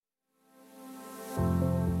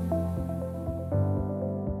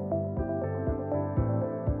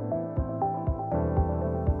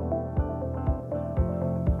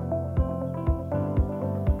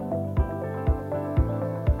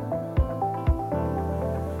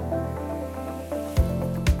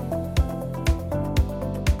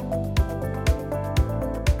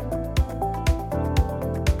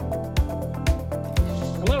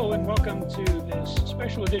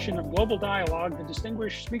edition of Global Dialogue, the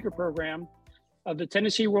Distinguished Speaker Program of the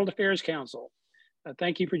Tennessee World Affairs Council.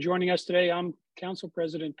 Thank you for joining us today. I'm Council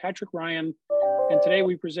President Patrick Ryan, and today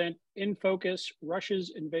we present In Focus,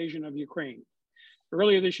 Russia's Invasion of Ukraine.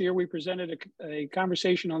 Earlier this year, we presented a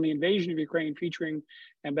conversation on the invasion of Ukraine featuring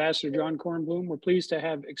Ambassador John Kornblum. We're pleased to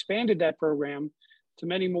have expanded that program to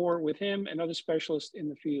many more with him and other specialists in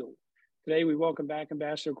the field. Today, we welcome back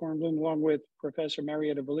Ambassador Kornblum along with Professor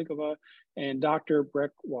Marietta Velikova and Dr.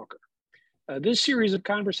 Breck Walker. This series of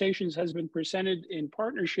conversations has been presented in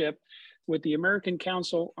partnership with the American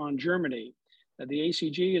Council on Germany. The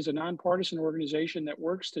ACG is a nonpartisan organization that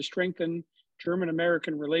works to strengthen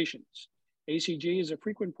German-American relations. ACG is a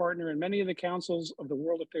frequent partner in many of the councils of the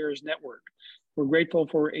World Affairs Network. We're grateful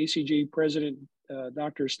for ACG President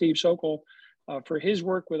Dr. Steve Sokol for his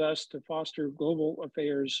work with us to foster global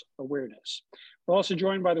affairs awareness. We're also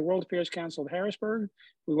joined by the World Affairs Council of Harrisburg.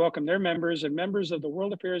 We welcome their members and members of the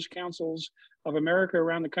World Affairs Councils of America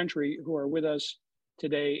around the country who are with us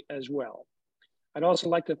today as well. I'd also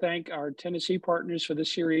like to thank our Tennessee partners for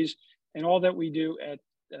this series and all that we do at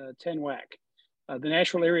TENWAC. The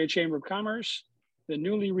Nashville Area Chamber of Commerce, the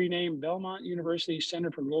newly renamed Belmont University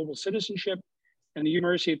Center for Global Citizenship, and the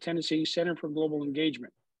University of Tennessee Center for Global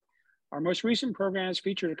Engagement. Our most recent programs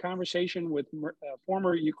featured a conversation with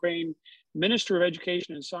former Ukraine Minister of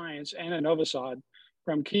Education and Science, Anna Novosad,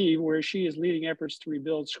 from Kyiv, where she is leading efforts to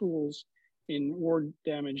rebuild schools in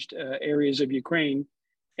war-damaged areas of Ukraine,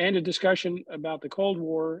 and a discussion about the Cold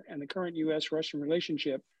War and the current U.S.-Russian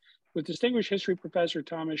relationship with distinguished history professor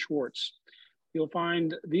Thomas Schwartz. You'll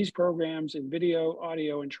find these programs in video,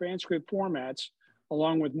 audio, and transcript formats,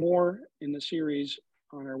 along with more in the series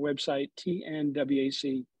on our website,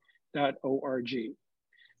 tnwac.org.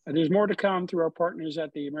 There's more to come through our partners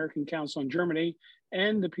at the American Council on Germany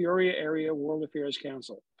and the Peoria Area World Affairs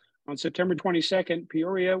Council. On September 22nd,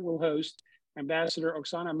 Peoria will host Ambassador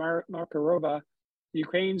Oksana Markarova,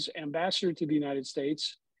 Ukraine's ambassador to the United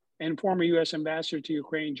States, and former U.S. Ambassador to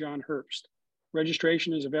Ukraine, John Herbst.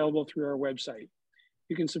 Registration is available through our website.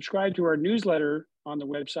 You can subscribe to our newsletter on the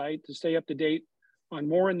website to stay up to date on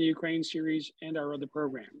more in the Ukraine series and our other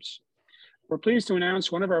programs. We're pleased to announce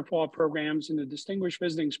one of our fall programs in the Distinguished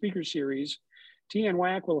Visiting Speaker Series.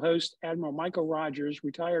 TNWAC will host Admiral Michael Rogers,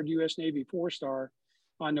 retired U.S. Navy four-star,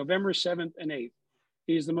 on November 7th and 8th.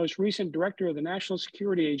 He is the most recent director of the National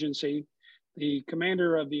Security Agency, the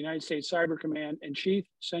commander of the United States Cyber Command, and Chief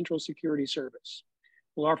Central Security Service.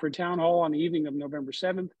 We'll offer a town hall on the evening of November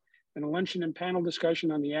 7th and a luncheon and panel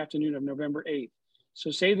discussion on the afternoon of November 8th.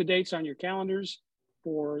 So save the dates on your calendars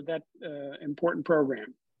for that important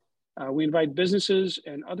program. We invite businesses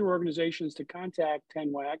and other organizations to contact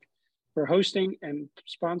TENWAC for hosting and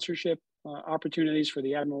sponsorship opportunities for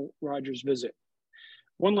the Admiral Rogers visit.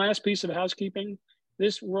 One last piece of housekeeping.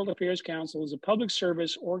 This World Affairs Council is a public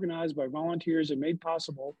service organized by volunteers and made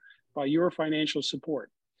possible by your financial support.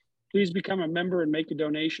 Please become a member and make a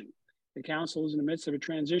donation. The Council is in the midst of a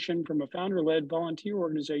transition from a founder-led volunteer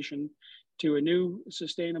organization to a new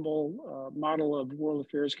sustainable model of World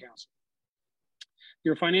Affairs Council.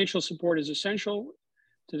 Your financial support is essential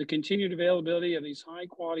to the continued availability of these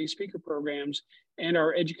high-quality speaker programs and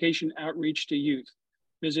our education outreach to youth.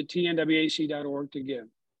 Visit tnwac.org to give.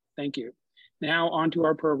 Thank you. Now on to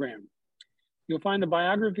our program. You'll find the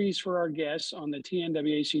biographies for our guests on the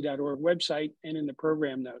tnwac.org website and in the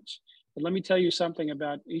program notes. But let me tell you something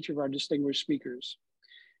about each of our distinguished speakers.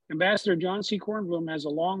 Ambassador John C. Kornblum has a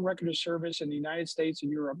long record of service in the United States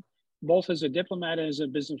and Europe, both as a diplomat and as a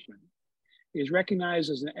businessman. He is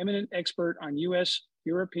recognized as an eminent expert on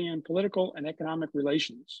U.S.-European political and economic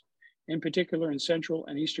relations, in particular in Central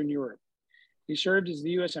and Eastern Europe. He served as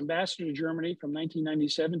the U.S. Ambassador to Germany from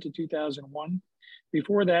 1997 to 2001.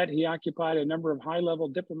 Before that, he occupied a number of high-level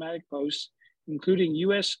diplomatic posts, including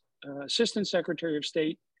U.S. Assistant Secretary of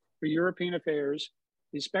State for European Affairs,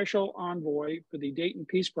 the Special Envoy for the Dayton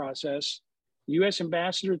Peace Process, U.S.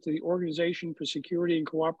 Ambassador to the Organization for Security and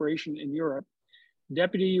Cooperation in Europe,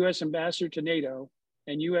 Deputy U.S. Ambassador to NATO,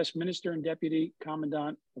 and U.S. Minister and Deputy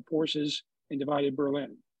Commandant of Forces in divided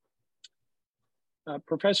Berlin.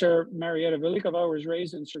 Professor Marietta Velikova was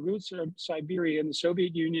raised in Surgutsk, Siberia in the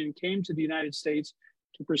Soviet Union and came to the United States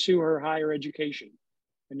to pursue her higher education.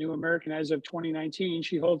 A new American as of 2019,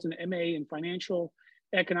 she holds an MA in Financial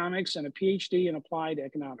Economics and a PhD in Applied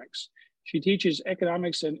Economics. She teaches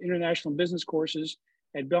economics and international business courses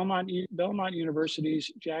at Belmont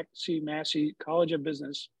University's Jack C. Massey College of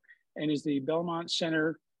Business and is the Belmont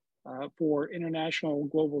Center for International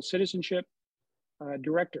Global Citizenship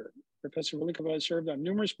Director. Professor Velikova has served on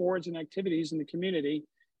numerous boards and activities in the community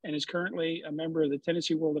and is currently a member of the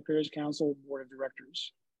Tennessee World Affairs Council Board of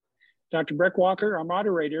Directors. Dr. Breck Walker, our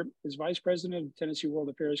moderator, is Vice President of the Tennessee World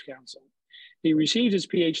Affairs Council. He received his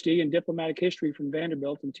PhD in diplomatic history from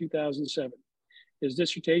Vanderbilt in 2007. His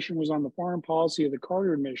dissertation was on the foreign policy of the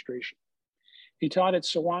Carter administration. He taught at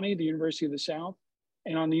Sewanee, the University of the South,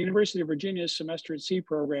 and on the University of Virginia's Semester at Sea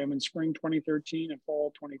program in spring 2013 and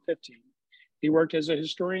fall 2015. He worked as a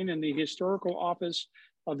historian in the historical office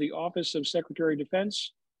of the Office of Secretary of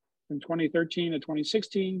Defense from 2013 to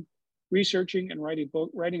 2016, researching and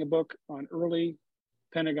writing a book on early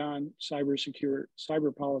Pentagon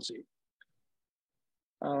cyber policy.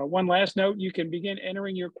 One last note, you can begin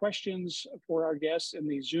entering your questions for our guests in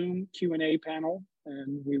the Zoom Q&A panel,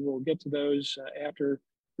 and we will get to those after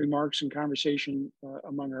remarks and conversation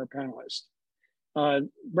among our panelists.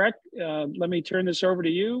 Breck, let me turn this over to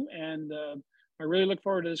you, and I really look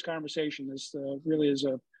forward to this conversation. This really is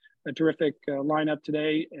a terrific lineup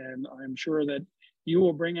today, and I'm sure that you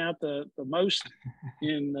will bring out the most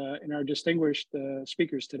in our distinguished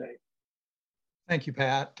speakers today. Thank you,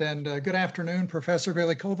 Pat, and good afternoon, Professor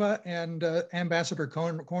Velikova and Ambassador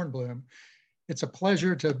Kornblum. It's a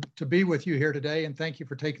pleasure to be with you here today, and thank you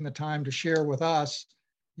for taking the time to share with us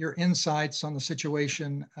your insights on the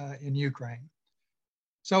situation in Ukraine.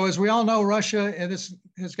 So as we all know, Russia, and this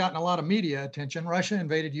has gotten a lot of media attention, Russia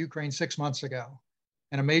invaded Ukraine 6 months ago,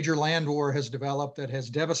 and a major land war has developed that has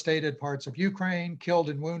devastated parts of Ukraine, killed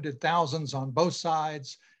and wounded thousands on both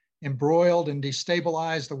sides, embroiled and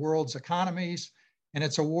destabilized the world's economies, and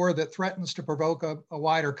it's a war that threatens to provoke a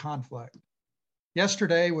wider conflict.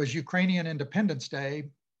 Yesterday was Ukrainian Independence Day,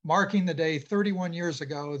 marking the day 31 years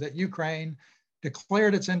ago that Ukraine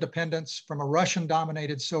declared its independence from a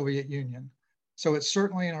Russian-dominated Soviet Union. So it's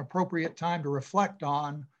certainly an appropriate time to reflect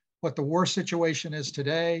on what the war situation is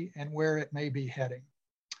today and where it may be heading.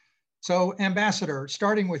 So Ambassador,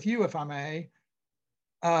 starting with you, if I may,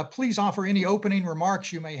 please offer any opening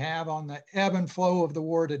remarks you may have on the ebb and flow of the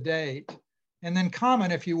war to date, and then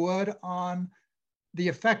comment, if you would, on the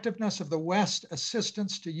effectiveness of the West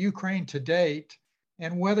assistance to Ukraine to date,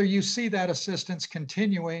 and whether you see that assistance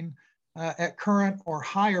continuing at current or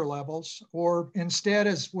higher levels, or instead,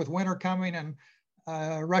 as with winter coming and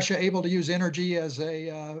Russia able to use energy as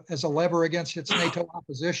a lever against its NATO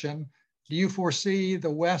opposition, do you foresee the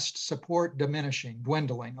West support diminishing,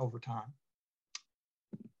 dwindling over time?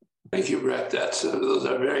 Thank you, Brett. Those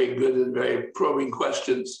are very good and very probing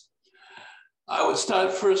questions. I would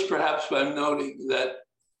start first perhaps by noting that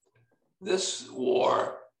this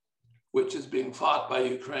war, which is being fought by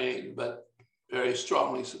Ukraine, but very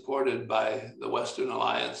strongly supported by the Western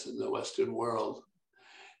alliance and the Western world,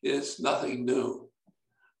 is nothing new.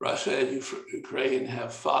 Russia and Ukraine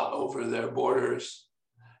have fought over their borders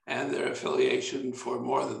and their affiliation for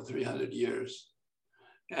more than 300 years.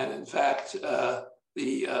 And in fact,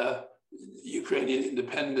 the Ukrainian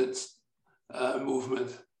independence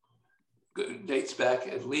movement dates back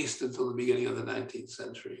at least until the beginning of the 19th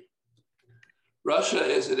century. Russia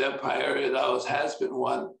is an empire. It always has been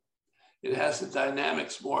one. It has the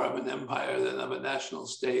dynamics more of an empire than of a national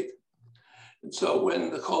state. And so when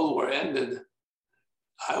the Cold War ended,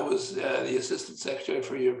 I was the Assistant Secretary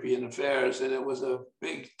for European Affairs, and it was a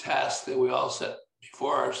big task that we all set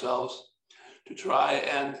before ourselves to try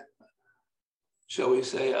and, shall we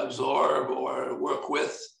say, absorb or work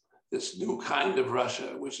with this new kind of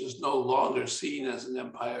Russia, which is no longer seen as an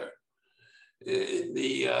empire, in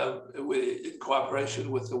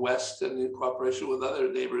cooperation with the West and in cooperation with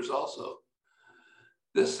other neighbors also.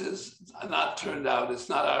 This has not turned out. It's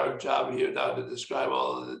not our job here now to describe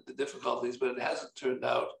all of the difficulties, but it hasn't turned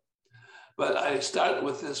out. But I start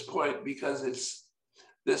with this point because it's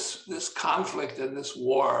this conflict and this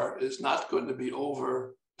war is not going to be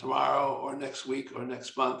over tomorrow or next week or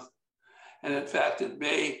next month. And in fact, it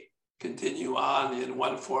may continue on in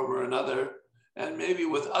one form or another, and maybe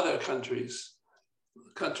with other countries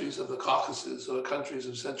of the Caucasus or countries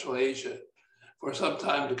of Central Asia for some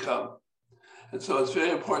time to come. And so it's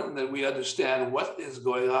very important that we understand what is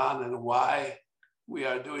going on and why we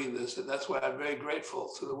are doing this. And that's why I'm very grateful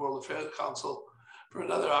to the World Affairs Council for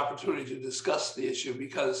another opportunity to discuss the issue,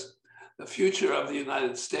 because the future of the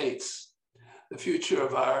United States, the future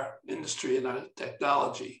of our industry and our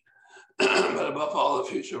technology, but above all, the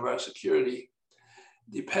future of our security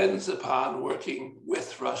depends upon working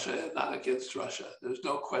with Russia and not against Russia. There's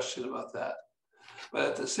no question about that. But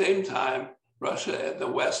at the same time, Russia and the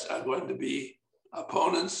West are going to be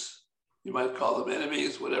opponents. You might call them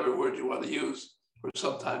enemies, whatever word you want to use, for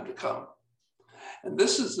some time to come. And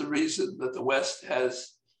this is the reason that the West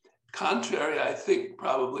has, contrary, I think,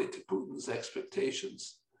 probably to Putin's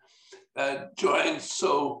expectations, joined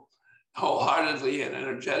so wholeheartedly and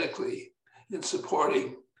energetically in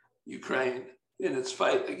supporting Ukraine in its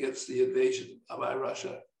fight against the invasion by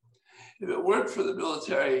Russia. If it weren't for the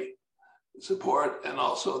military support and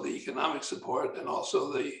also the economic support and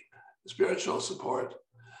also the spiritual support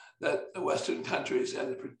that the Western countries, and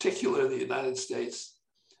in particular the United States,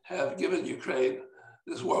 have given Ukraine,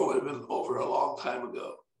 this war would have been over a long time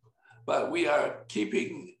ago. But we are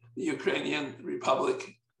keeping the Ukrainian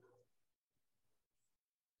Republic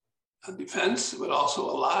a defense, but also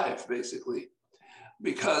alive, basically,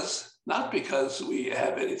 not because we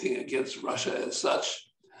have anything against Russia as such,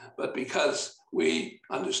 but because we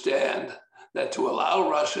understand that to allow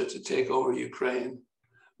Russia to take over Ukraine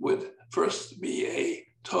would first be a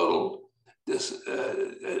total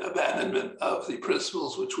abandonment of the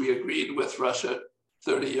principles which we agreed with Russia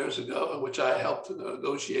 30 years ago, and which I helped to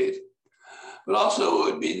negotiate. But also it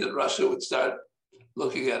would mean that Russia would start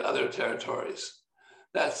looking at other territories.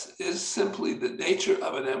 That is simply the nature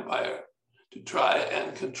of an empire, to try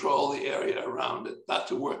and control the area around it, not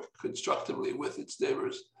to work constructively with its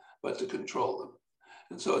neighbors, but to control them.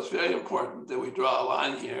 And so it's very important that we draw a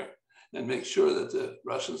line here and make sure that the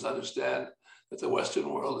Russians understand that the Western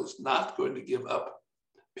world is not going to give up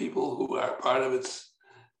people who are part of its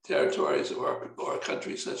territories or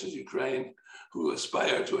countries such as Ukraine who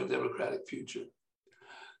aspire to a democratic future.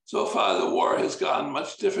 So far, the war has gone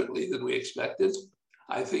much differently than we expected.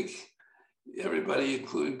 I think everybody,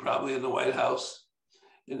 including probably in the White House,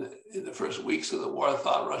 in the first weeks of the war,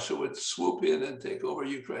 thought Russia would swoop in and take over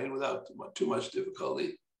Ukraine without too much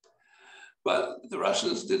difficulty. But the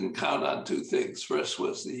Russians didn't count on two things. First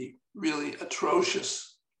was the really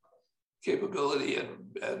atrocious capability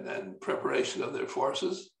and preparation of their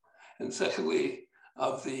forces. And secondly,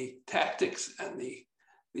 of the tactics and the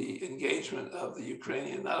engagement of the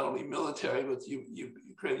Ukrainian, not only military, but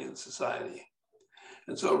Ukrainian society.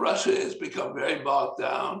 And so Russia has become very bogged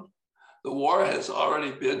down. The war has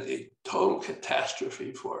already been a total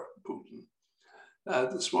catastrophe for Putin.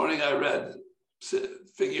 This morning I read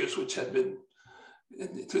figures which had been,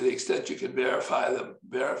 to the extent you can verify them,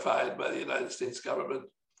 verified by the United States government,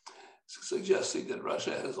 suggesting that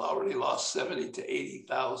Russia has already lost 70 to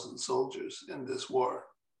 80,000 soldiers in this war.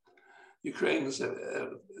 Ukrainians have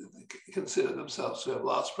considered themselves to have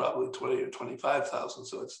lost probably 20 or 25,000,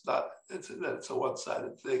 so it's a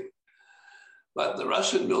one-sided thing. But the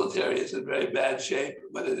Russian military is in very bad shape,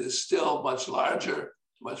 but it is still much larger,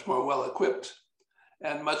 much more well-equipped,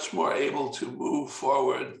 and much more able to move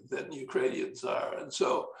forward than Ukrainians are. And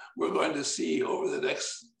so we're going to see over the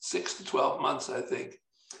next 6 to 12 months, I think,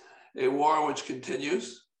 a war which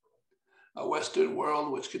continues, a Western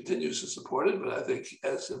world which continues to support it. But I think,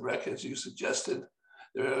 as Rek, as you suggested,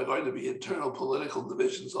 there are going to be internal political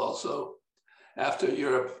divisions also after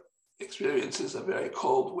Europe experiences a very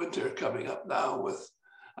cold winter coming up now.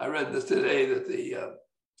 I read this today that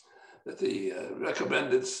the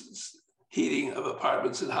recommended heating of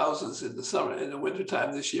apartments and houses in the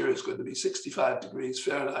wintertime this year is going to be 65 degrees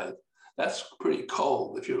Fahrenheit. That's pretty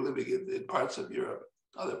cold if you're living in parts of Europe.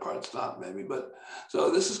 Other parts not maybe, but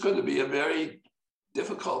so this is going to be a very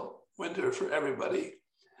difficult winter for everybody.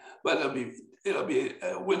 But it'll be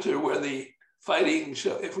a winter where the fighting,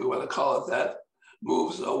 if we want to call it that,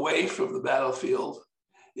 moves away from the battlefield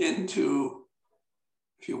into,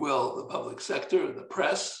 if you will, the public sector, the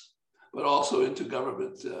press, but also into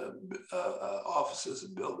government offices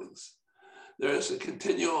and buildings. There is a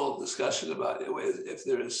continual discussion about if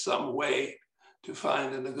there is some way to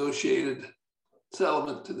find a negotiated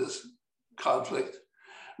settlement to this conflict.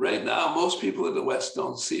 Right now, most people in the West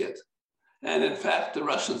don't see it. And in fact, the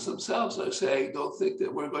Russians themselves are saying, don't think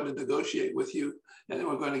that we're going to negotiate with you and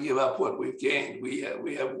we're going to give up what we've gained. We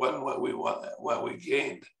have won what we want, what we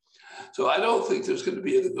gained. So I don't think there's going to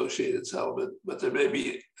be a negotiated settlement, but there may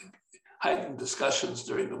be heightened discussions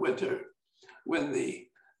during the winter when the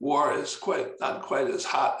war is not quite as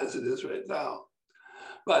hot as it is right now.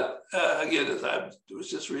 But again, as I was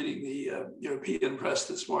just reading the European press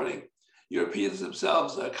this morning, Europeans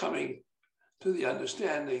themselves are coming to the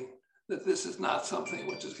understanding that this is not something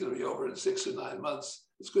which is going to be over in 6 or 9 months.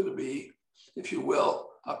 It's going to be, if you will,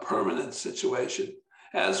 a permanent situation,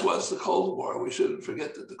 as was the Cold War. We shouldn't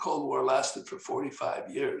forget that the Cold War lasted for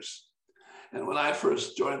 45 years. And when I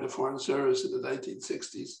first joined the Foreign Service in the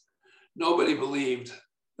 1960s, nobody believed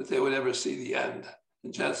that they would ever see the end.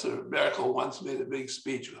 And Chancellor Merkel once made a big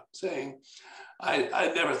speech saying,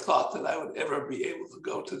 I never thought that I would ever be able to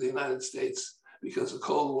go to the United States because the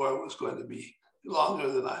Cold War was going to be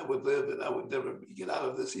longer than I would live and I would never get out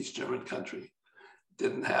of this East German country. It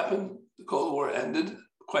didn't happen. The Cold War ended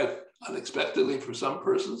quite unexpectedly for some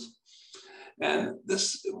persons. And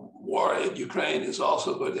this war in Ukraine is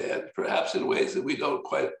also going to end, perhaps in ways that we don't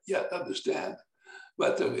quite yet understand.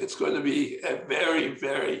 But it's going to be a very,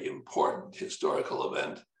 very important historical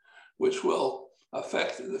event, which will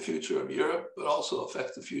affect the future of Europe, but also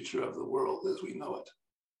affect the future of the world as we know it.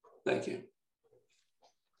 Thank you.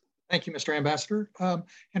 Thank you, Mr. Ambassador.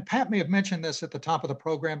 And Pat may have mentioned this at the top of the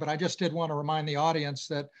program, but I just did want to remind the audience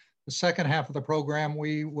that the second half of the program,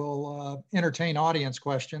 we will entertain audience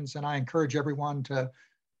questions, and I encourage everyone to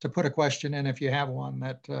put a question in if you have one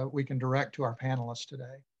that we can direct to our panelists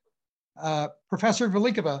today. Professor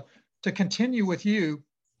Velikova, to continue with you,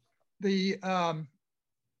 I've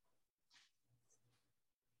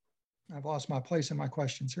lost my place in my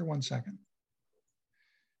questions here, one second.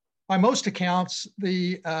 By most accounts,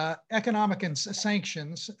 the economic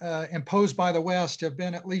sanctions imposed by the West have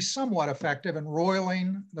been at least somewhat effective in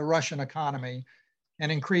roiling the Russian economy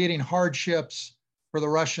and in creating hardships for the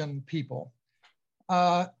Russian people.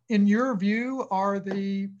 In your view, are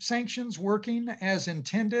the sanctions working as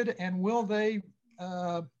intended, and will they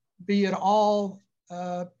be at all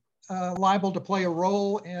liable to play a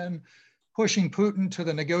role in pushing Putin to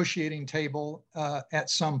the negotiating table at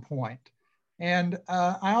some point? And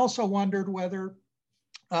I also wondered whether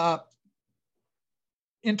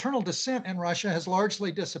internal dissent in Russia has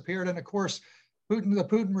largely disappeared. And of course, the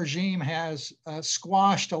Putin regime has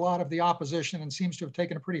squashed a lot of the opposition and seems to have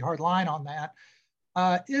taken a pretty hard line on that.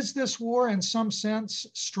 Is this war in some sense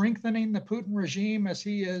strengthening the Putin regime as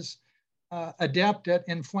he is adept at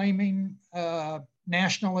inflaming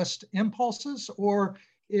nationalist impulses? Or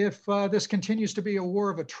if this continues to be a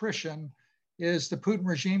war of attrition, is the Putin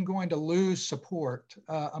regime going to lose support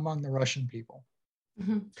among the Russian people?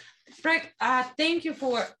 Mm-hmm. Greg, thank you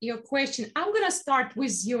for your question. I'm going to start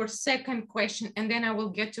with your second question, and then I will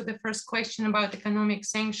get to the first question about economic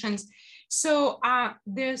sanctions. So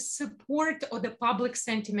the support or the public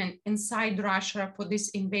sentiment inside Russia for this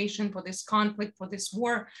invasion, for this conflict, for this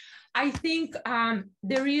war, I think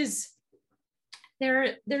there is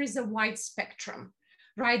a wide spectrum,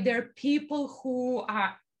 right? There are people who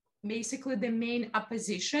are basically the main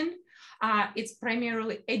opposition. It's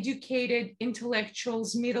primarily educated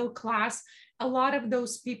intellectuals, middle class. A lot of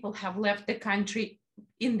those people have left the country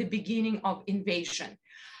in the beginning of invasion.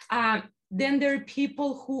 Then there are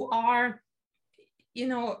people who are,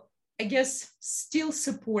 I guess, still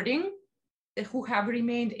supporting, who have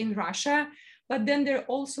remained in Russia. But then there are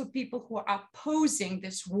also people who are opposing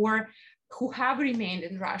this war, who have remained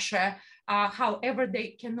in Russia. However,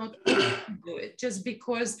 they cannot do it, just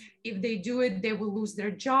because if they do it, they will lose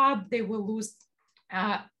their job, they will lose,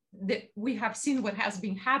 we have seen what has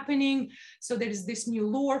been happening. So there is this new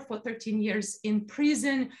law for 13 years in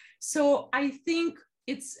prison. So I think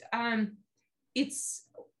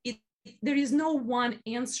there is no one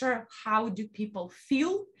answer, how do people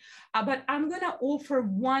feel? But I'm gonna offer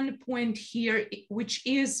one point here, which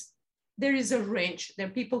is there is a range. There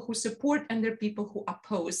are people who support and there are people who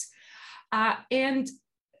oppose. And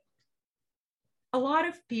a lot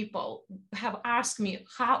of people have asked me,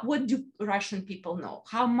 what do Russian people know?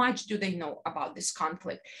 How much do they know about this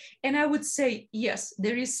conflict? And I would say, yes,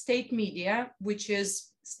 there is state media, which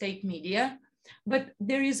is state media, but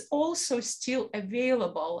there is also still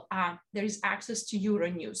available, there is access to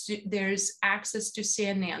Euronews, there is access to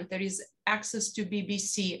CNN, there is access to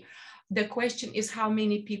BBC. The question is how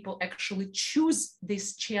many people actually choose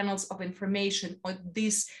these channels of information or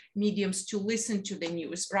these mediums to listen to the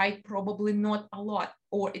news, right? Probably not a lot,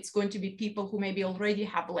 or it's going to be people who maybe already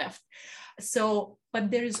have left. So,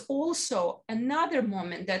 but there is also another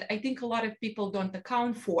moment that I think a lot of people don't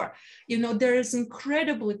account for. There is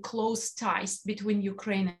incredibly close ties between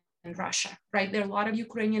Ukraine and Russia, right? There are a lot of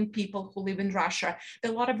Ukrainian people who live in Russia.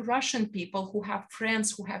 There are a lot of Russian people who have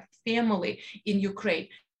friends, who have family in Ukraine.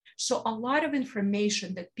 So a lot of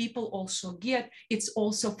information that people also get, it's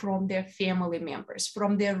also from their family members,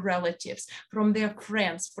 from their relatives, from their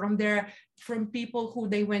friends, from people who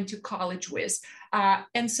they went to college with.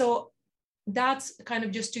 And so that's kind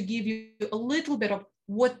of just to give you a little bit of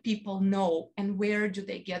what people know and where do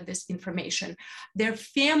they get this information. There are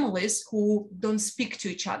families who don't speak to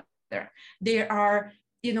each other. There are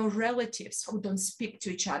relatives who don't speak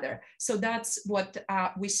to each other. So that's what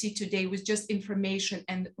we see today with just information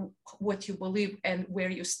and what you believe and where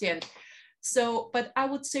you stand. So, but I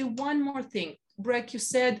would say one more thing. Greg, you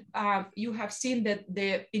said you have seen that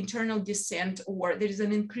the internal dissent or there is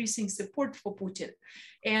an increasing support for Putin.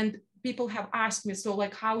 And people have asked me, so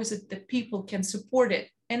like, how is it that people can support it?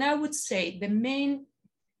 And I would say the main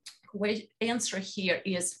answer here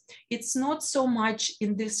is it's not so much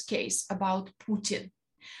in this case about Putin.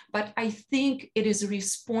 but I think it is a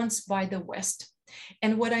response by the West.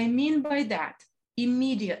 And what I mean by that,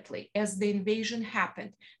 immediately as the invasion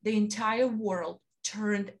happened, the entire world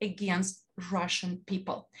turned against Russian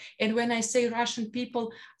people. And when I say Russian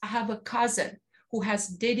people, I have a cousin who has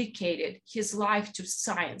dedicated his life to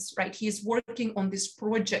science, right? He's working on these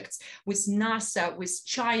projects with NASA, with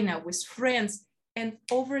China, with France. And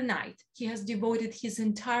overnight, he has devoted his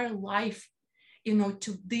entire life,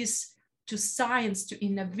 to this, to science, to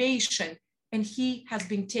innovation. And he has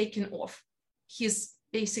been taken off.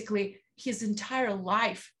 His entire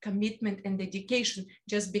life commitment and dedication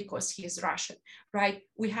just because he is Russian, right?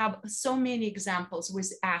 We have so many examples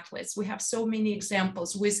with athletes. We have so many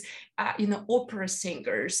examples with, opera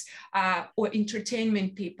singers or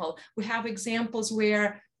entertainment people. We have examples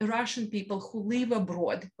where Russian people who live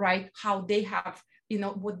abroad, right? How they have,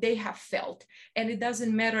 what they have felt. And it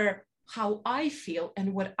doesn't matter how I feel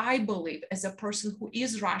and what I believe as a person who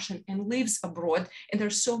is Russian and lives abroad. And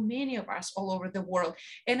there's so many of us all over the world.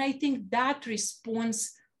 And I think that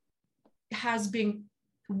response has been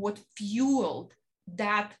what fueled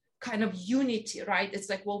that kind of unity, right? It's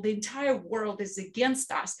like, well, the entire world is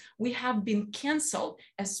against us. We have been canceled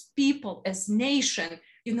as people, as nation,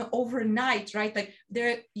 overnight, right? Like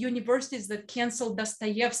there are universities that canceled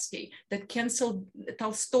Dostoevsky, that canceled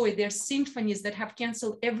Tolstoy. There are symphonies that have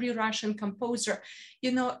canceled every Russian composer,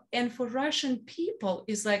 and for Russian people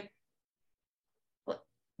is like,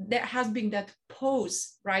 there has been that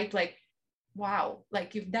pause, right? Like, wow,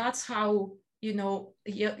 like if that's how,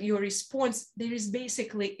 your response, there is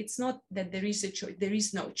basically, it's not that there is a choice, there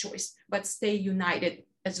is no choice, but stay united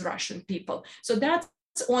as Russian people. So that's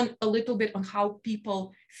on a little bit on how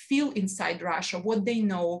people feel inside Russia, what they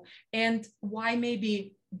know, and why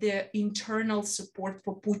maybe the internal support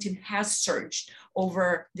for Putin has surged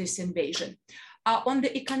over this invasion. On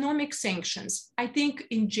the economic sanctions, I think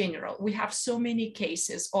in general, we have so many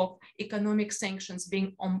cases of economic sanctions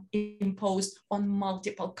being imposed on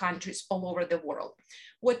multiple countries all over the world.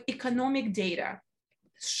 What economic data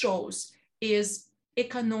shows is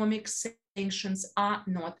economic sanctions are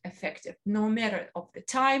not effective, no matter of the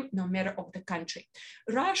time, no matter of the country.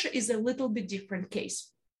 Russia is a little bit different case.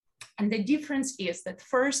 And the difference is that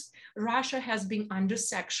first, Russia has been under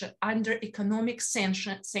economic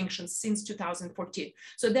sanctions since 2014.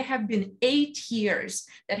 So there have been 8 years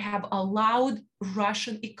that have allowed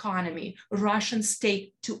Russian economy, Russian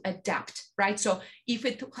state to adapt, right? So if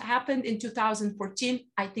it happened in 2014,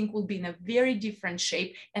 I think we'll be in a very different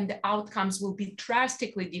shape and the outcomes will be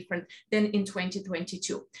drastically different than in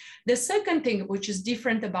 2022. The second thing which is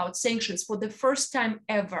different about sanctions, for the first time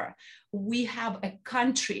ever, we have a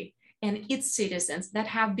country and its citizens that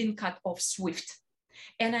have been cut off SWIFT.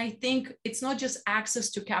 And I think it's not just access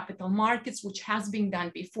to capital markets, which has been done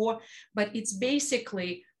before, but it's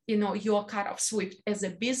basically, you're cut off SWIFT as a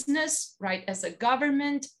business, right? As a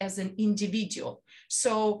government, as an individual.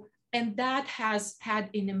 So, and that has had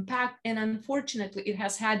an impact. And unfortunately, it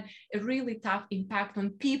has had a really tough impact on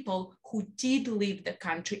people who did leave the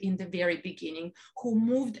country in the very beginning, who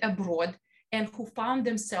moved abroad and who found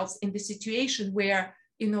themselves in the situation where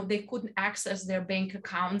they couldn't access their bank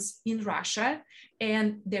accounts in Russia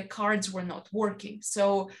and their cards were not working.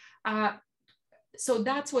 So, so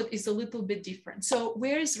that's what is a little bit different. So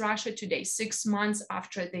where is Russia today, 6 months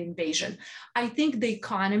after the invasion? I think the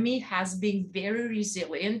economy has been very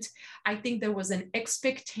resilient. I think there was an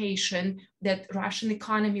expectation that Russian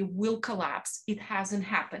economy will collapse. It hasn't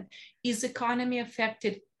happened. Is economy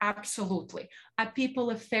affected? Absolutely. Are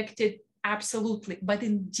people affected? Absolutely, but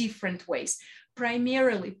in different ways.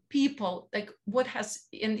 Primarily people, like what has,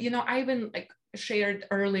 and I even shared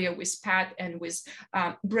earlier with Pat and with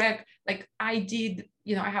Greg, I did,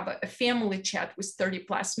 I have a family chat with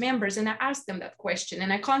 30+ members and I asked them that question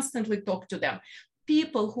and I constantly talk to them.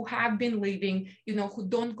 People who have been living, who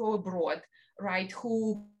don't go abroad, right?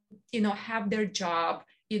 Who, have their job,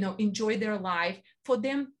 enjoy their life. For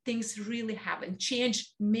them, things really haven't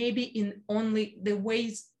changed, maybe in only the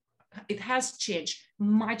ways it has changed,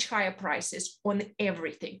 much higher prices on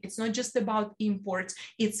everything. It's not just about imports,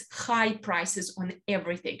 it's high prices on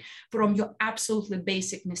everything from your absolutely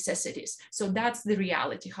basic necessities. So that's the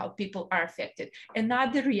reality, how people are affected.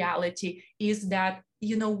 Another reality is that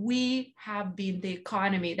we have been the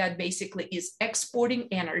economy that basically is exporting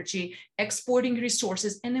energy, exporting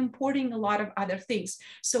resources, and importing a lot of other things.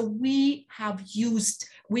 So we are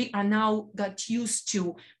now got used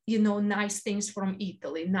to, nice things from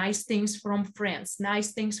Italy, nice things from France,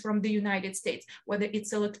 nice things from the United States, whether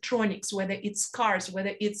it's electronics, whether it's cars,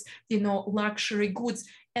 whether it's, luxury goods.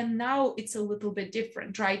 And now it's a little bit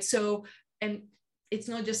different, right? So, and it's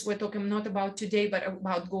not just, we're talking not about today, but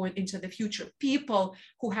about going into the future. People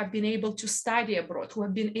who have been able to study abroad, who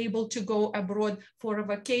have been able to go abroad for a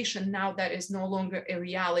vacation, now that is no longer a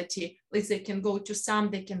reality. At least they can go to some,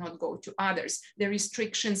 they cannot go to others. The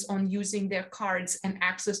restrictions on using their cards and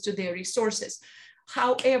access to their resources.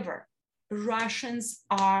 However, Russians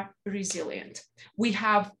are resilient. We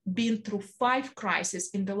have been through 5 crises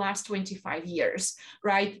in the last 25 years,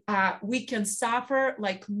 right? We can suffer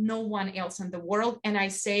like no one else in the world. And I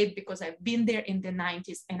say it because I've been there in the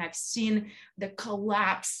 90s and I've seen the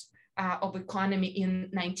collapse of economy in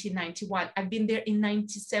 1991. I've been there in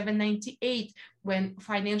 97, 98, when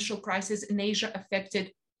financial crisis in Asia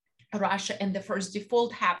affected Russia and the first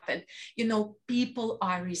default happened. You know, people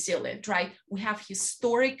are resilient, right? We have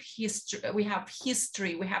historic history, we have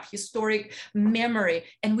historic memory,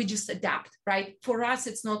 and we just adapt, right? For us,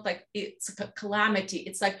 it's not like it's a calamity.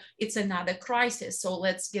 It's like, it's another crisis. So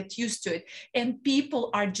let's get used to it. And people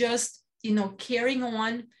are just, you know, carrying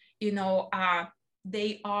on, you know,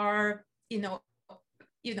 they are,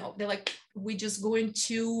 they're like, we're just going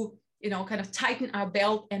to, you know, kind of tighten our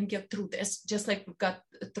belt and get through this, just like we've got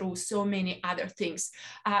through so many other things.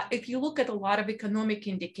 If you look at a lot of economic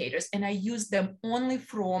indicators, and I use them only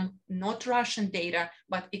from not Russian data,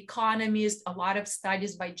 but economists, a lot of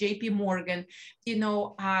studies by JP Morgan, you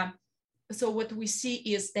know, so what we see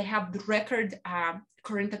is they have the record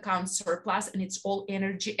current account surplus, and it's all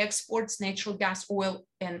energy exports, natural gas, oil,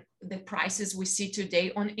 and the prices we see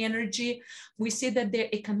today on energy. We see that their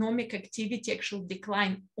economic activity actually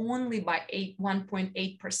declined only by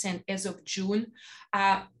 1.8% as of June.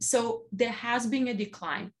 So there has been a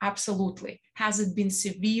decline, absolutely. Has it been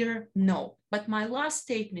severe? No. But my last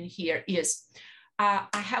statement here is, I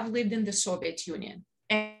have lived in the Soviet Union.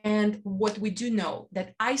 And what we do know,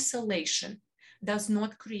 that isolation does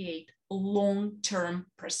not create long-term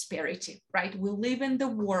prosperity, right? We live in the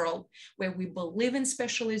world where we believe in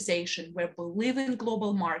specialization, where we believe in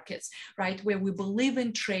global markets, right? Where we believe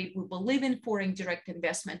in trade, we believe in foreign direct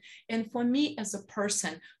investment. And for me, as a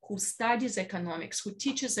person who studies economics, who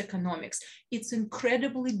teaches economics, it's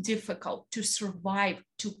incredibly difficult to survive,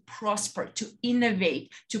 to prosper, to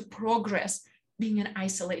innovate, to progress, being an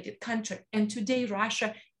isolated country. And today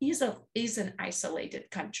Russia is an isolated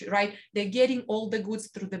country, right? They're getting all the goods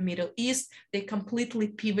through the Middle East. They completely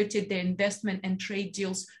pivoted their investment and trade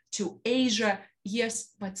deals to Asia.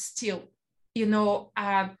 Yes, but still, you know,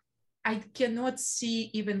 I cannot see,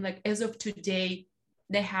 even like as of today,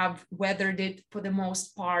 they have weathered it for the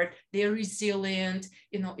most part. They're resilient,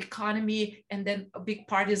 you know, economy, and then a big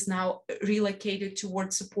part is now relocated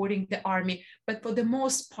towards supporting the army. But for the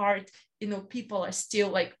most part, you know, people are still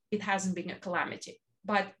like, it hasn't been a calamity.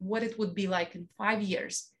 But what it would be like in 5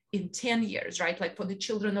 years, in 10 years, right? Like for the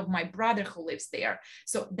children of my brother who lives there.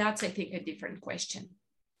 So that's, I think, a different question.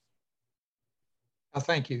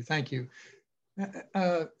 Thank you. Thank you.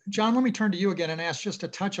 John, let me turn to you again and ask just a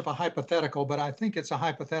touch of a hypothetical, but I think it's a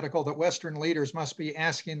hypothetical that Western leaders must be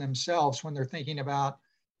asking themselves when they're thinking about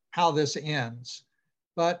how this ends.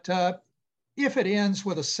 But if it ends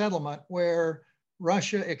with a settlement where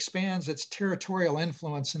Russia expands its territorial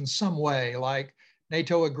influence in some way, like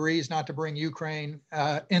NATO agrees not to bring Ukraine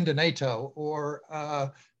into NATO, or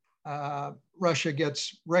Russia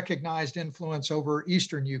gets recognized influence over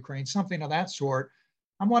Eastern Ukraine, something of that sort,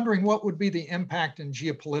 I'm wondering what would be the impact in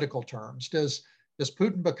geopolitical terms. Does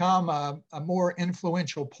Putin become a more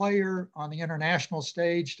influential player on the international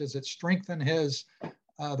stage? Does it strengthen his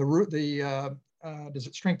does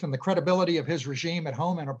it strengthen the credibility of his regime at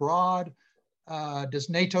home and abroad? Does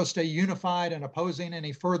NATO stay unified in opposing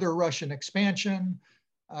any further Russian expansion?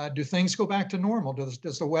 Do things go back to normal?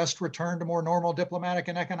 Does the West return to more normal diplomatic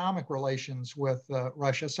and economic relations with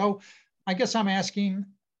Russia? So I guess I'm asking,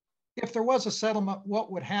 if there was a settlement,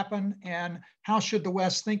 what would happen, and how should the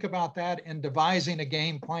West think about that in devising a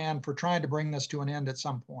game plan for trying to bring this to an end at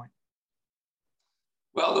some point?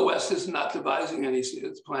 Well, the West is not devising any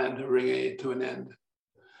plan to bring it to an end.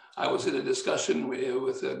 I was in a discussion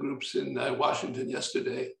with groups in Washington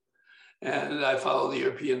yesterday, and I follow the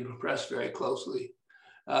European press very closely.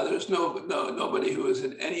 There's nobody who is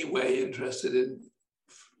in any way interested in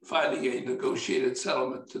finding a negotiated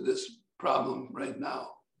settlement to this problem right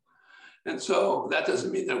now. And so that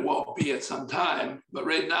doesn't mean there won't be at some time, but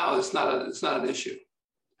right now it's not an issue.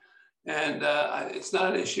 And it's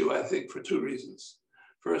not an issue, I think, for 2 reasons.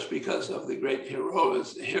 First, because of the great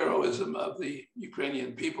heroism of the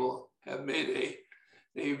Ukrainian people have made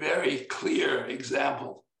a very clear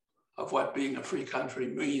example of what being a free country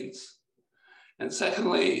means. And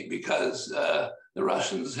secondly, because the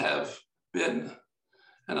Russians have been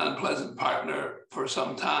an unpleasant partner for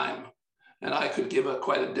some time. And I could give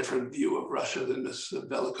quite a different view of Russia than Ms.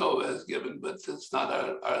 Belikova has given, but it's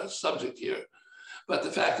not our subject here. But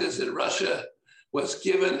the fact is that Russia was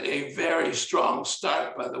given a very strong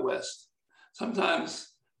start by the West.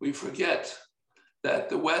 Sometimes we forget that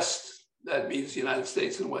the West, that means the United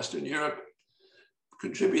States and Western Europe,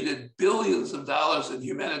 contributed billions of dollars in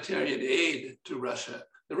humanitarian aid to Russia.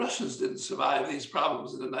 The Russians didn't survive these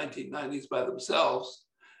problems in the 1990s by themselves.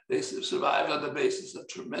 They survived on the basis of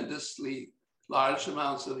tremendously large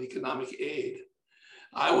amounts of economic aid.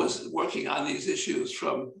 I was working on these issues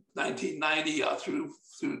from 1990 through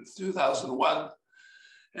 2001,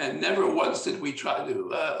 and never once did we try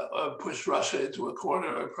to push Russia into a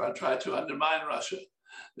corner or try to undermine Russia.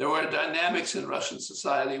 There were dynamics in Russian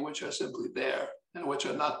society which are simply there and which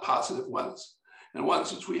are not positive ones, and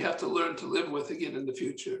ones which we have to learn to live with again in the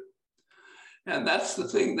future. And that's the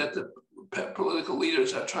thing that the political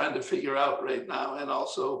leaders are trying to figure out right now, and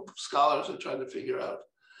also scholars are trying to figure out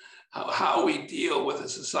how we deal with a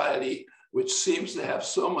society which seems to have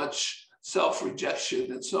so much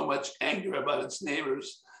self-rejection and so much anger about its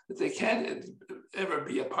neighbors that they can't ever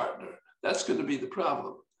be a partner. That's going to be the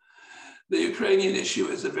problem. The Ukrainian issue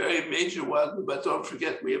is a very major one, but don't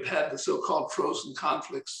forget we have had the so-called frozen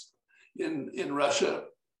conflicts in Russia,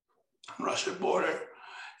 Russian border,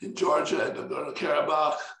 in Georgia and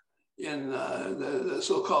Nagorno-Karabakh, in the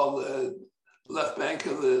so-called left bank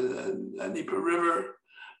of the Dnieper River,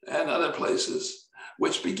 and other places,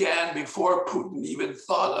 which began before Putin even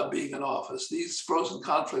thought of being in office. These frozen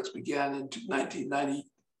conflicts began in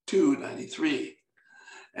 1992, 93.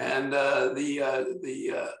 And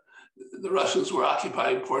the Russians were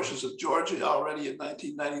occupying portions of Georgia already in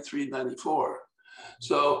 1993, 94.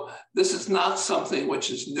 So this is not something which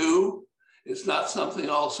is new. It's not something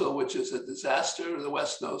also which is a disaster. The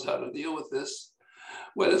West knows how to deal with this.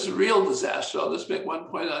 What is a real disaster, I'll just make one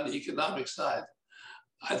point on the economic side.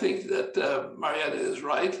 I think that Marietta is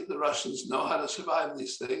right. The Russians know how to survive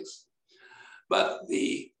these things. But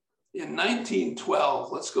in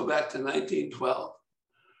 1912, let's go back to 1912,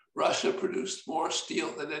 Russia produced more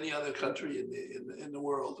steel than any other country in the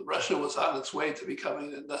world. Russia was on its way to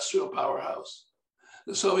becoming an industrial powerhouse.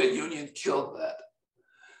 The Soviet Union killed that.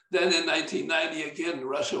 Then in 1990, again,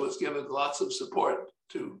 Russia was given lots of support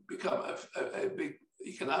to become a big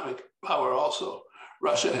economic power also.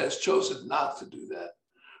 Russia has chosen not to do that.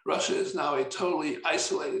 Russia is now a totally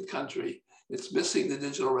isolated country. It's missing the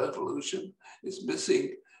digital revolution. It's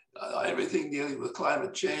missing everything dealing with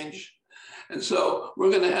climate change. And so we're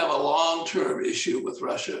going to have a long-term issue with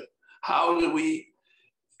Russia. How do we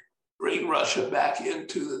bring Russia back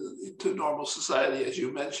into normal society, as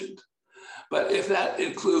you mentioned? But if that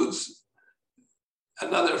includes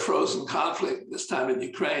another frozen conflict, this time in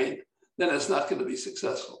Ukraine, then it's not going to be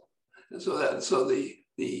successful. And so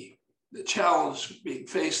the challenge being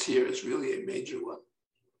faced here is really a major one.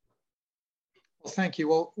 Well, thank you.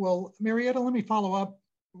 Well, Marietta, let me follow up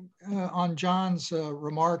on John's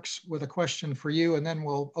remarks with a question for you, and then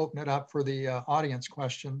we'll open it up for the audience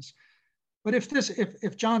questions. But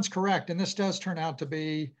if John's correct, and this does turn out to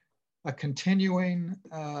be a continuing,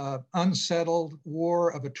 unsettled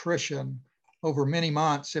war of attrition over many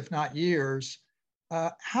months, if not years,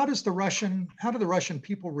 how do the Russian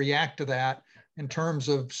people react to that in terms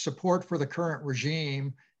of support for the current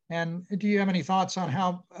regime? And do you have any thoughts on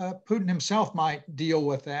how Putin himself might deal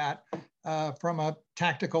with that from a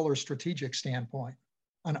tactical or strategic standpoint,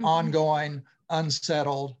 an ongoing,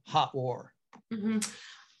 unsettled, hot war? Mm-hmm.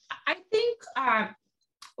 I think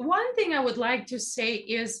one thing I would like to say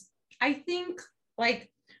is, I think like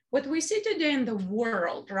what we see today in the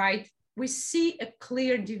world, right? We see a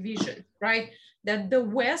clear division, right? That the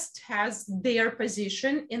West has their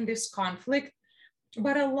position in this conflict,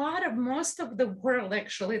 but most of the world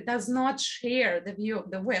actually does not share the view of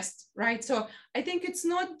the West, right? So I think it's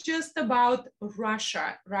not just about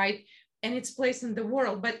Russia, right? And its place in the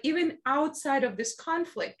world, but even outside of this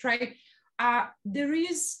conflict, right? There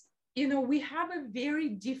is, we have a very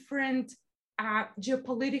different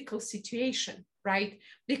geopolitical situation, right?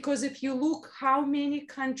 Because if you look how many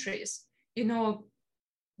countries, I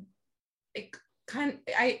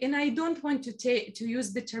don't want to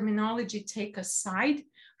use the terminology take a side,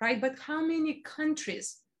 right? But how many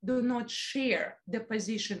countries do not share the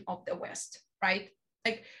position of the West, right?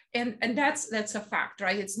 And that's a fact,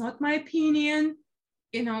 right? It's not my opinion,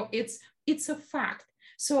 it's a fact.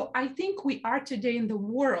 So I think we are today in the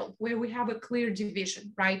world where we have a clear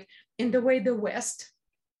division, right? In the way the West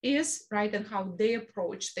is, right? And how they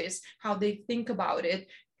approach this, how they think about it,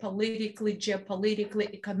 politically,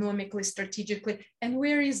 geopolitically, economically, strategically, and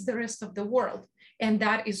where is the rest of the world? And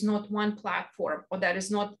that is not one platform, or that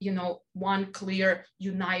is not, one clear,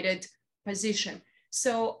 united position.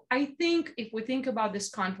 So I think if we think about this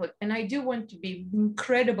conflict, and I do want to be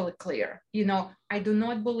incredibly clear, I do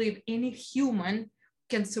not believe any human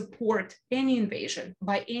can support any invasion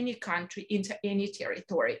by any country into any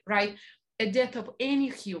territory, right? A death of any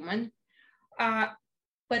human.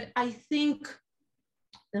 But I think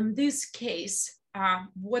in this case,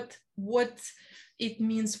 what it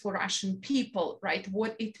means for Russian people, right?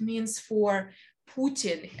 What it means for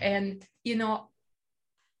Putin. And,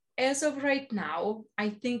 as of right now, I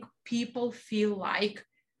think people feel like,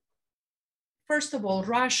 first of all,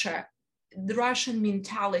 the Russian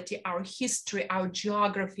mentality, our history, our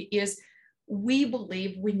geography is, we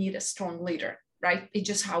believe we need a strong leader, right? It's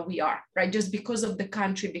just how we are, right? Just because of the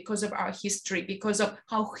country, because of our history, because of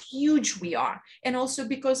how huge we are, and also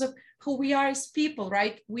because of who we are as people,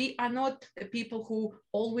 right? We are not the people who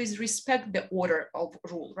always respect the order of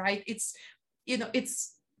rule, right? It's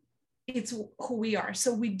who we are.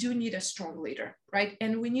 So we do need a strong leader, right?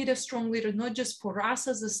 And we need a strong leader, not just for us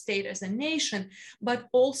as a state, as a nation, but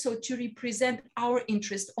also to represent our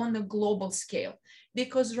interest on the global scale.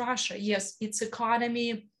 Because Russia, yes, its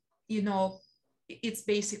economy, it's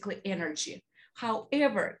basically energy.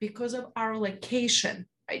 However, because of our location,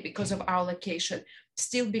 right? Because of our location,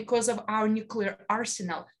 still because of our nuclear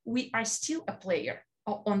arsenal, we are still a player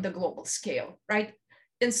on the global scale, right?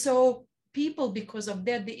 And so people, because of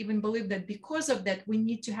that, they even believe that because of that, we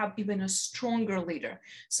need to have even a stronger leader.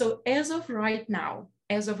 So as of right now,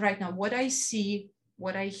 what I see,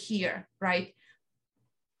 what I hear, right?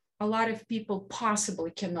 A lot of people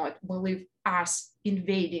possibly cannot believe us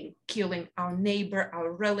invading, killing our neighbor,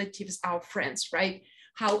 our relatives, our friends, right?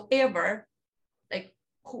 However,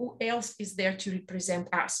 who else is there to represent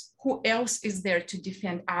us? Who else is there to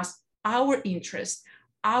defend us, our interests,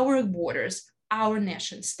 our borders, our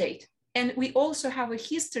nation state? And we also have a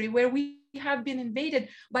history where we have been invaded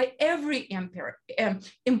by every empire,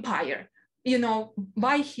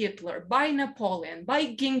 by Hitler, by Napoleon,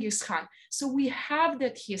 by Genghis Khan. So we have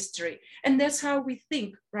that history, and that's how we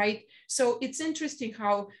think, right? So it's interesting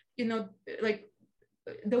how,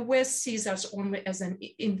 the West sees us only as an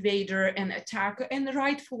invader and attacker, and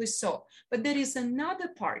rightfully so. But there is another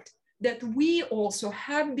part that we also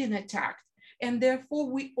have been attacked. And therefore,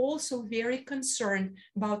 we also very concerned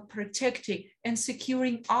about protecting and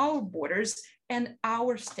securing our borders and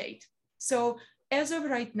our state. So as of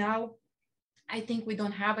right now, I think we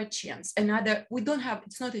don't have a chance.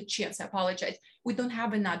 It's not a chance, I apologize. We don't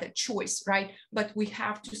have another choice, right? But we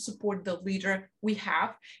have to support the leader we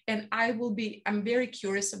have. And I'm very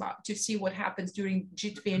curious to see what happens during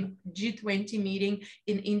G20 meeting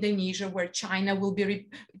in Indonesia, where China will be,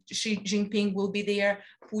 Xi Jinping will be there.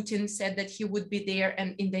 Putin said that he would be there,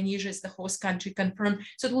 and Indonesia is the host country confirmed.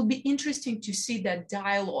 So it will be interesting to see that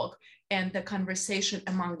dialogue and the conversation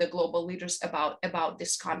among the global leaders about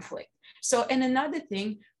this conflict. So, and another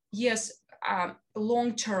thing, yes,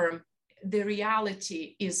 long-term, the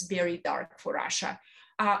reality is very dark for Russia.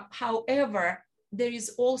 However, there is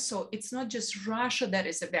also, it's not just Russia that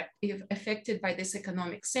is affected by these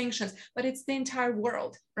economic sanctions, but it's the entire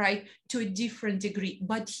world, right? To a different degree,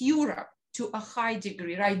 but Europe to a high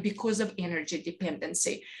degree, right? Because of energy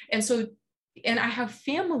dependency. And I have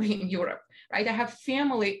family in Europe, right? I have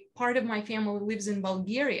part of my family lives in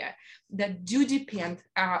Bulgaria that do depend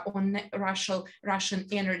on Russian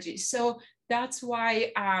energy. So that's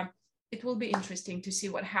why it will be interesting to see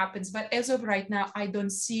what happens. But as of right now, I don't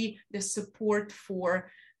see the support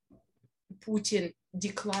for Putin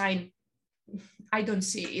decline. I don't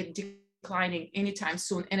see it declining anytime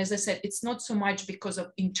soon. And as I said, it's not so much because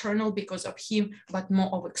of him, but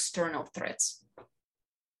more of external threats.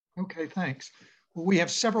 Okay, thanks. Well, we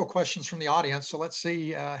have several questions from the audience, so let's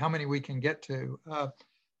see how many we can get to.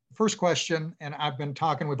 First question, and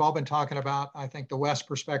we've all been talking about, I think, the West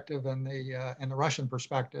perspective and the Russian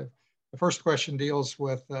perspective. The first question deals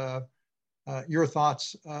with your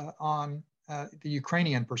thoughts on the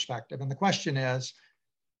Ukrainian perspective. And the question is,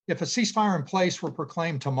 if a ceasefire in place were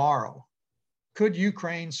proclaimed tomorrow, could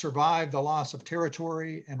Ukraine survive the loss of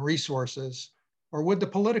territory and resources, or would the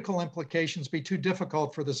political implications be too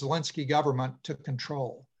difficult for the Zelensky government to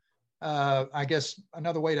control? I guess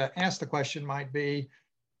another way to ask the question might be,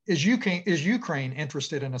 is Ukraine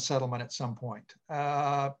interested in a settlement at some point?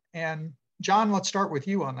 And John, let's start with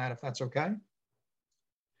you on that, if that's okay.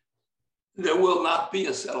 There will not be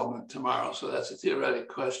a settlement tomorrow, so that's a theoretical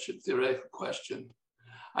question.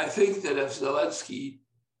 I think that if Zelensky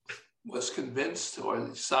was convinced or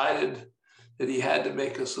decided that he had to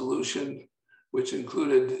make a solution which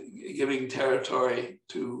included giving territory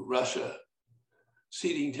to Russia,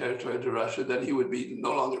 ceding territory to Russia, then he would be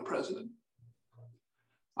no longer president.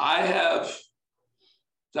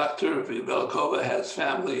 Dr. Velikova has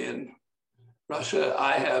family in Russia.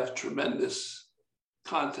 I have tremendous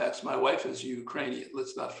contacts. My wife is Ukrainian,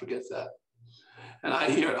 let's not forget that. And I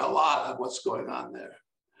hear a lot of what's going on there.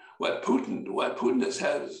 What Putin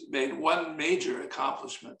has made one major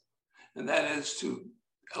accomplishment, and that is to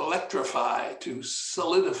electrify, to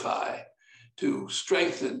solidify, to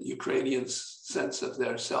strengthen Ukrainians' sense of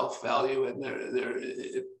their self-value and their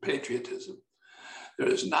patriotism. There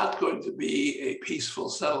is not going to be a peaceful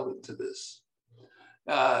settlement to this.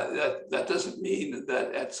 That doesn't mean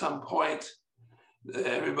that at some point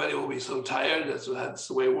everybody will be so tired. That's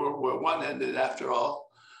the way World War I ended after all.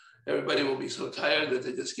 Everybody will be so tired that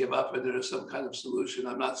they just give up and there is some kind of solution.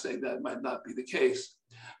 I'm not saying that might not be the case,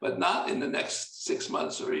 but not in the next 6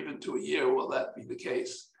 months or even to a year will that be the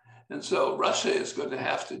case. And so Russia is going to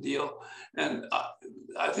have to deal. And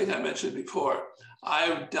I think I mentioned before,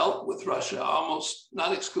 I've dealt with Russia almost,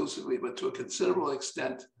 not exclusively, but to a considerable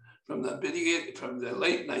extent from the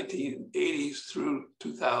late 1980s through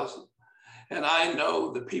 2000. And I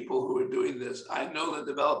know the people who are doing this. I know the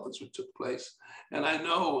developments which took place. And I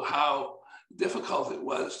know how difficult it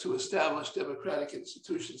was to establish democratic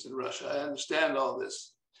institutions in Russia. I understand all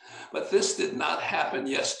this. But this did not happen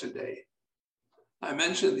yesterday. I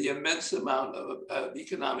mentioned the immense amount of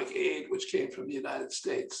economic aid which came from the United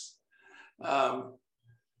States.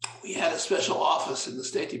 We had a special office in the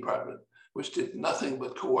State Department which did nothing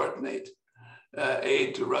but coordinate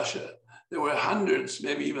aid to Russia. There were hundreds,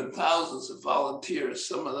 maybe even thousands of volunteers,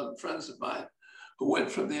 some of them friends of mine, who went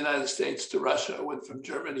from the United States to Russia, or went from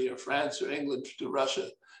Germany or France or England to Russia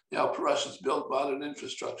to help Russians build modern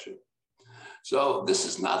infrastructure. So this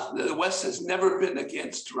is not, the West has never been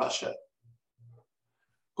against Russia.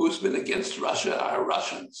 Who's been against Russia are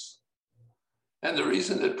Russians. And the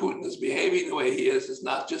reason that Putin is behaving the way he is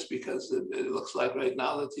not just because it looks like right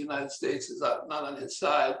now that the United States is not on his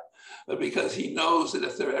side, but because he knows that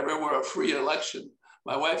if there ever were a free election,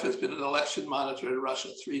 my wife has been an election monitor in Russia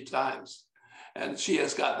 3 times, and she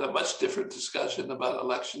has gotten a much different discussion about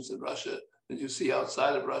elections in Russia than you see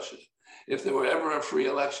outside of Russia. If there were ever a free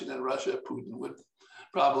election in Russia, Putin would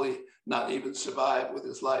probably not even survive with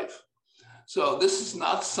his life. So this is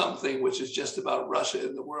not something which is just about Russia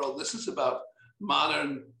in the world. This is about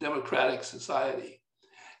modern democratic society.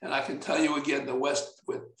 And I can tell you again, the West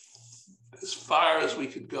went as far as we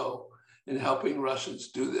could go in helping Russians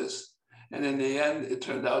do this. And in the end, it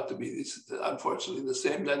turned out to be, unfortunately, the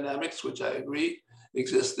same dynamics, which I agree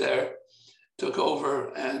exist there, took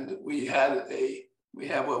over, and we have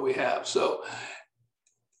what we have. So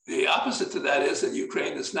the opposite to that is that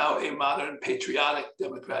Ukraine is now a modern, patriotic,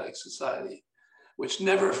 democratic society, which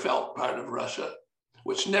never felt part of Russia,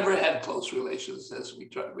 which never had close relations, as we've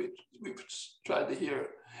tried to hear,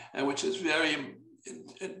 and which is very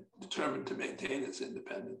determined to maintain its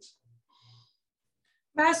independence.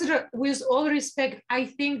 Ambassador, with all respect, I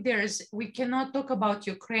think we cannot talk about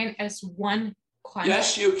Ukraine as one country.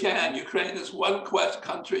 Yes, you can. Ukraine is one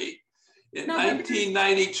country. In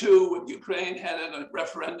 1992, when Ukraine had a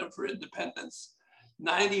referendum for independence,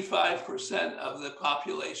 95% of the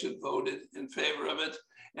population voted in favor of it.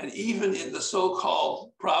 And even in the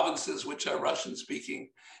so-called provinces, which are Russian-speaking,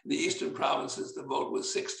 the eastern provinces, the vote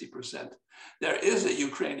was 60%. There is a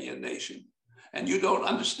Ukrainian nation. And you don't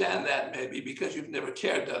understand that maybe because you've never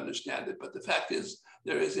cared to understand it. But the fact is,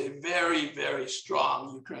 there is a very, very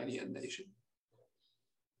strong Ukrainian nation.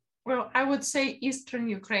 Well, I would say Eastern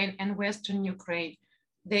Ukraine and Western Ukraine,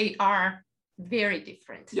 they are very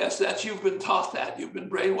different. Yes, you've been taught that. You've been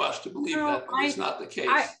brainwashed to believe that, but it's not the case.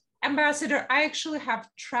 Ambassador, I actually have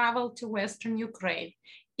traveled to Western Ukraine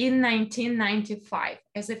in 1995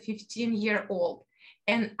 as a 15-year-old,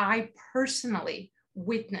 and I personally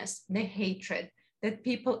witnessed the hatred that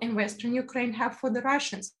people in Western Ukraine have for the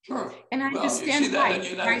Russians. Sure. And I understand you see that in the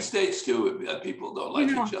United States too. People don't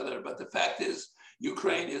like each other, but the fact is,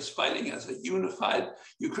 Ukraine is fighting as a unified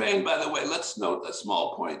Ukraine. By the way, let's note a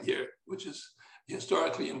small point here, which is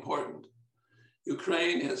historically important.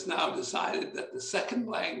 Ukraine has now decided that the second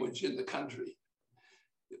language in the country,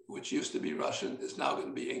 which used to be Russian, is now going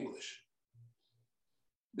to be English.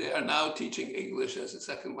 They are now teaching English as a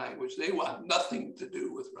second language. They want nothing to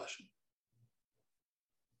do with Russian.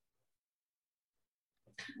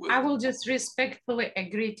 I will just respectfully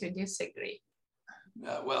agree to disagree.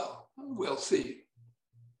 Well, we'll see.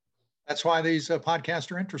 That's why these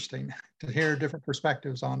podcasts are interesting, to hear different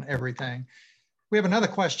perspectives on everything. We have another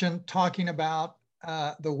question talking about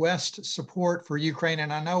the West's support for Ukraine.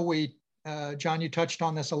 And I know John, you touched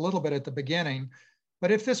on this a little bit at the beginning,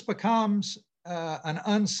 but if this becomes an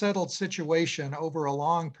unsettled situation over a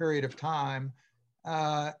long period of time,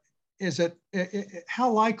 how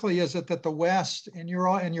likely is it that the West, in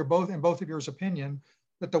both of yours opinion,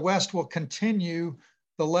 that the West will continue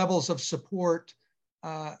the levels of support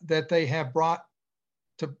that they have brought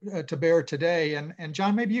to bear today? And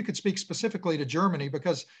John, maybe you could speak specifically to Germany,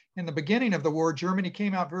 because in the beginning of the war, Germany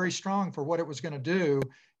came out very strong for what it was going to do.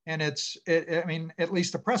 And I mean, at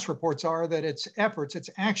least the press reports are that its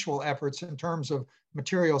actual efforts in terms of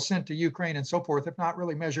material sent to Ukraine and so forth, have not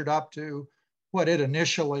really measured up to what it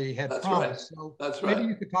initially had promised. Right. So that's right. Maybe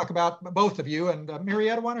you could talk about, both of you, and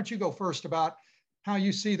Marietta, why don't you go first about how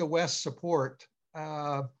you see the West support,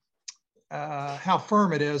 how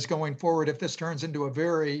firm it is going forward if this turns into a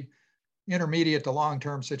very intermediate to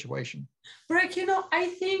long-term situation? Greg, I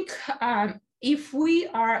think if we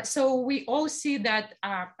all see that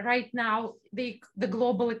right now the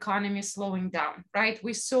global economy is slowing down, right?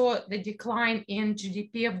 We saw the decline in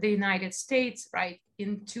GDP of the United States, right,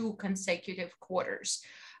 in 2 consecutive quarters.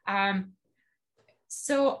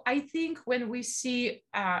 So I think when we see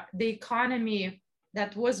the economy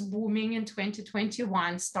that was booming in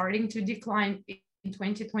 2021 starting to decline in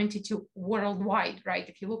 2022 worldwide, right?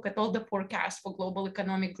 If you look at all the forecasts for global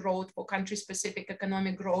economic growth, for country-specific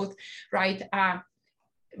economic growth, right,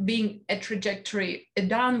 being a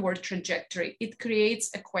downward trajectory, it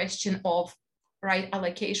creates a question of, right,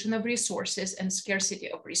 allocation of resources and scarcity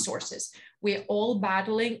of resources. We're all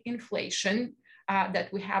battling inflation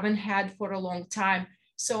that we haven't had for a long time.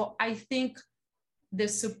 So I think the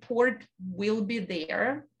support will be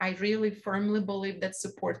there. I really firmly believe that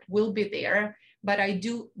support will be there, but I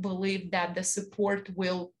do believe that the support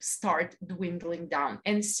will start dwindling down,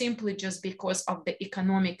 and simply just because of the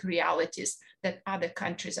economic realities that other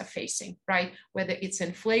countries are facing, right? Whether it's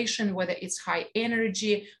inflation, whether it's high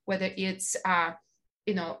energy, whether it's,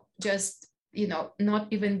 not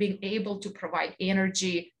even being able to provide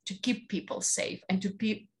energy to keep people safe and to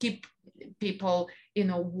keep people,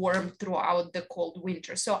 warm throughout the cold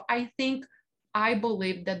winter. So I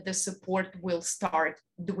believe that the support will start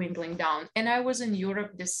dwindling down. And I was in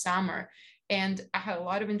Europe this summer, and I had a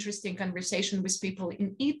lot of interesting conversation with people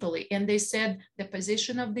in Italy, and they said the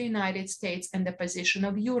position of the United States and the position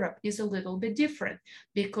of Europe is a little bit different,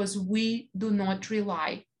 because we do not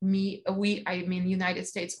rely, United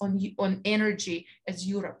States, on energy as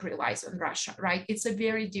Europe relies on Russia, right? It's a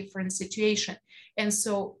very different situation. And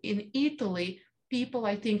so in Italy, people,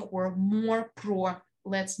 I think, were more pro,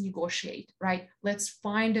 let's negotiate, right? Let's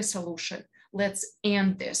find a solution. Let's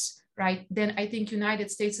end this, right? Then I think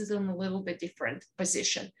United States is in a little bit different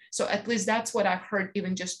position. So at least that's what I've heard,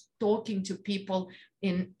 even just talking to people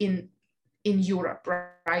in Europe,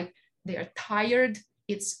 right? They are tired.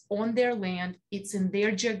 It's on their land. It's in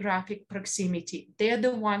their geographic proximity. They're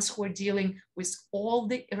the ones who are dealing with all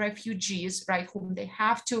the refugees, right, whom they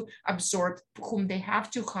have to absorb, whom they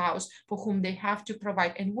have to house, for whom they have to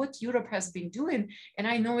provide. And what Europe has been doing, and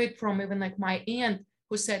I know it from even like my aunt,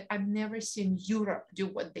 who said, I've never seen Europe do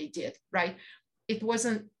what they did, right? It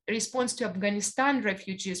wasn't, response to Afghanistan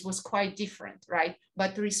refugees was quite different, right?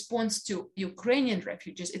 But the response to Ukrainian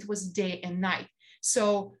refugees, it was day and night.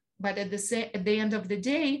 So, but at the end of the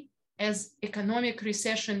day, as economic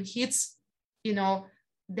recession hits,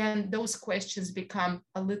 then those questions become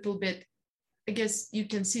a little bit, I guess you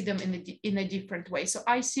can see them in a different way. So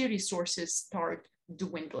I see resources start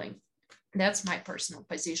dwindling. That's my personal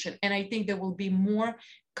position. And I think there will be more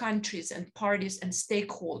countries and parties and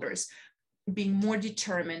stakeholders being more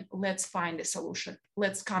determined. Let's find a solution.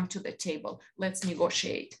 Let's come to the table. Let's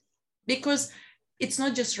negotiate. Because it's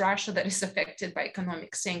not just Russia that is affected by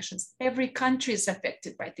economic sanctions. Every country is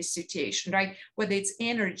affected by this situation, right? Whether it's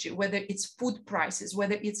energy, whether it's food prices,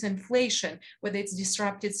 whether it's inflation, whether it's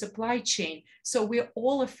disrupted supply chain. So we're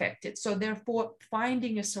all affected. So therefore,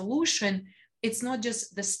 finding a solution, it's not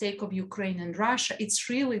just the stake of Ukraine and Russia, it's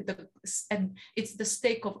really it's the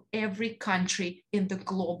stake of every country in the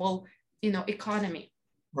global, economy.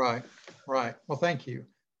 Right. Well, thank you.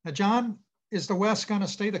 Now, John, is the West going to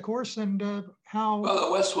stay the course, and how? Well,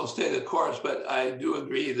 the West will stay the course, but I do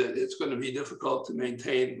agree that it's going to be difficult to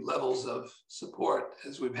maintain levels of support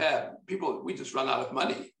as we've had. We just run out of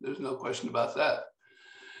money. There's no question about that.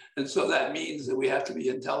 And so that means that we have to be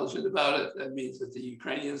intelligent about it. That means that the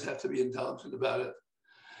Ukrainians have to be intelligent about it.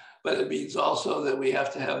 But it means also that we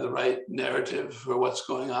have to have the right narrative for what's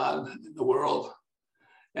going on in the world.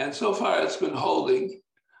 And so far it's been holding.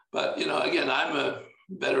 But, again, I'm a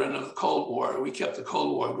veteran of the Cold War. We kept the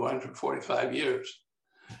Cold War going for 45 years.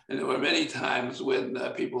 And there were many times when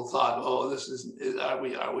people thought, oh, are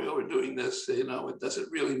we overdoing this? Does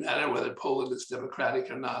it really matter whether Poland is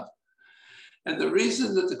democratic or not? And the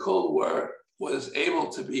reason that the Cold War was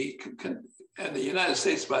able to be, and the United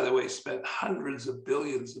States, by the way, spent hundreds of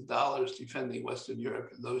billions of dollars defending Western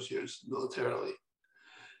Europe in those years militarily.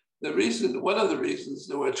 The reason, one of the reasons,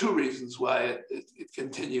 there were two reasons why it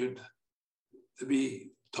continued to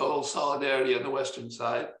be total solidarity on the Western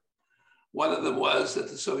side. One of them was that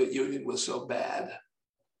the Soviet Union was so bad,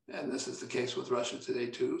 and this is the case with Russia today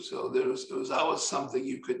too. So there was always something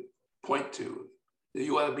you could point to.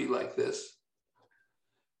 You want to be like this.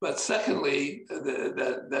 But secondly,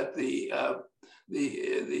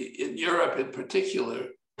 in Europe in particular,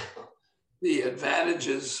 the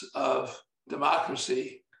advantages of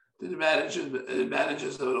democracy, the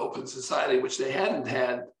advantages of an open society, which they hadn't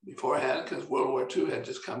had beforehand because World War II had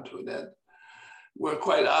just come to an end, were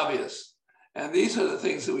quite obvious. And these are the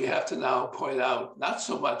things that we have to now point out, not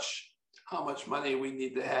so much how much money we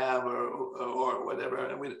need to have or whatever,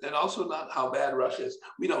 and also not how bad Russia is.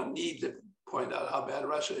 We don't need to point out how bad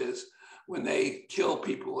Russia is when they kill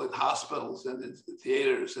people in hospitals and in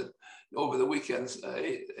theaters. And over the weekends,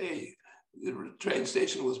 a train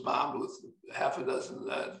station was bombed with half a dozen,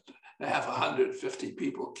 150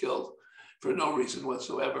 people killed for no reason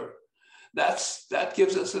whatsoever. That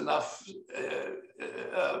gives us enough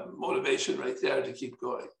motivation right there to keep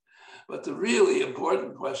going. But the really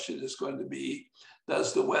important question is going to be,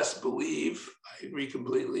 does the West believe, I agree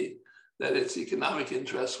completely, that its economic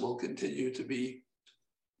interests will continue to be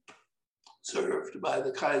served by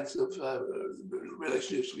the kinds of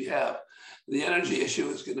relationships we have? The energy issue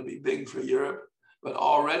is going to be big for Europe, but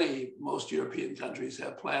already most European countries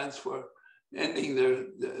have plans for ending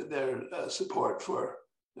their support for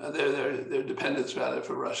their dependence rather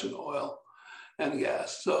for Russian oil and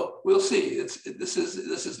gas. So we'll see. This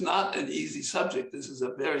is not an easy subject. This is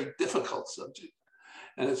a very difficult subject.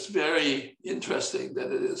 And it's very interesting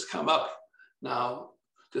that it has come up now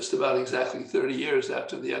just about exactly 30 years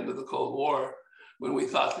after the end of the Cold War, when we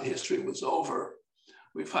thought the history was over.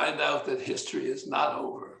 We find out that history is not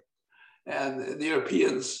over. And the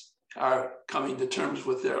Europeans are coming to terms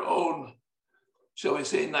with their own, shall we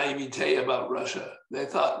say, naivete about Russia. They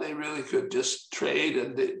thought they really could just trade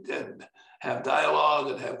and have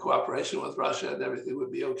dialogue and have cooperation with Russia and everything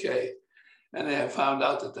would be okay. And they have found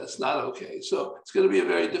out that that's not okay. So it's going to be a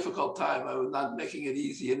very difficult time. I'm not making it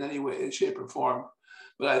easy in any way, shape, or form.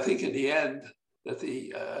 But I think in the end that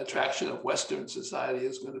the attraction of Western society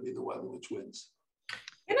is going to be the one which wins.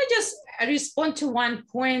 Can I just respond to one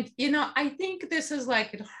point? You know, I think this is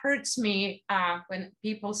like, it hurts me when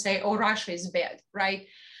people say, oh, Russia is bad, right?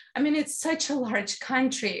 I mean, it's such a large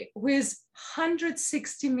country with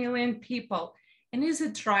 160 million people. And is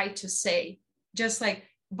it right to say, just like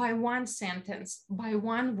by one sentence, by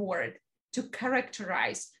one word, to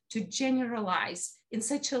characterize, to generalize in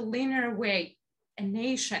such a linear way, a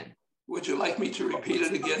nation? Would you like me to repeat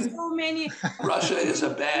it again? So many. Russia is a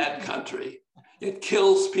bad country. It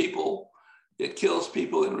kills people. It kills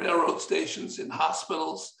people in railroad stations, in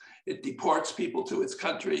hospitals. It deports people to its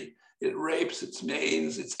country. It rapes, it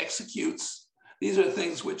maims, it executes. These are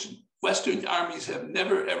things which Western armies have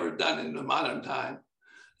never, ever done in the modern time,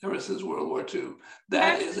 ever since World War II.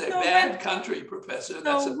 That is a bad country, Professor.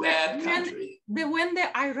 That's a bad country. When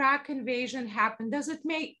the Iraq invasion happened, does it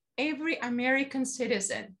make every American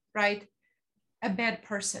citizen, right, a bad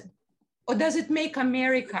person? Or does it make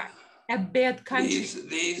America a bad country?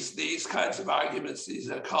 These kinds of arguments, these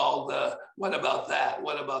are called, what about that?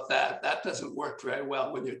 What about that? That doesn't work very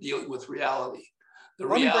well when you're dealing with reality. The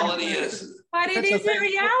reality is... But it is a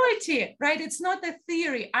reality, right? It's not a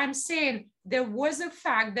theory. I'm saying there was a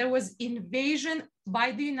fact, there was invasion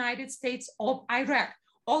by the United States of Iraq.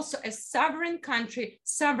 Also a sovereign country,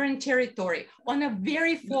 sovereign territory on a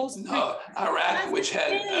very false... No, Iraq, which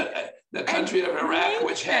had, the country of Iraq,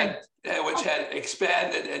 which had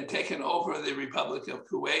expanded and taken over the Republic of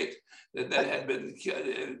Kuwait, that had been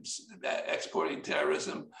exporting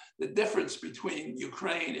terrorism. The difference between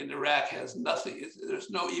Ukraine and Iraq has nothing. There's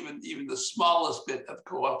no even the smallest bit of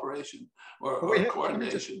cooperation or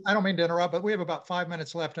coordination. I don't mean to interrupt, but we have about 5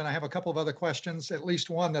 minutes left, and I have a couple of other questions, at least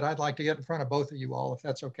one that I'd like to get in front of both of you all, if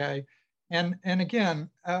that's okay. And again,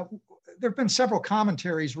 there have been several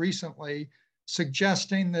commentaries recently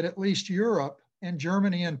suggesting that at least Europe, and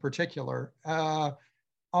Germany in particular, they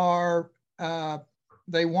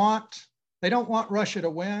don't want Russia to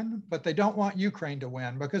win, but they don't want Ukraine to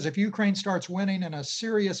win, because if Ukraine starts winning in a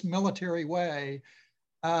serious military way,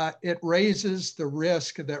 it raises the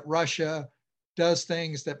risk that Russia does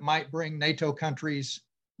things that might bring NATO countries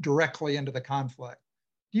directly into the conflict.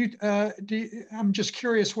 I'm just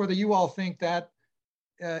curious whether you all think that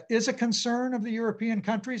is a concern of the European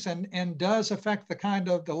countries and does affect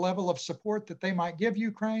the level of support that they might give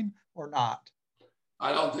Ukraine or not?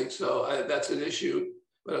 I don't think so. That's an issue.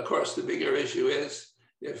 But of course, the bigger issue is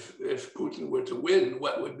if Putin were to win,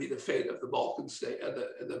 what would be the fate of the Balkan state,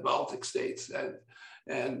 the Baltic states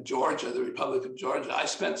and Georgia, the Republic of Georgia. I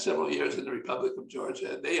spent several years in the Republic of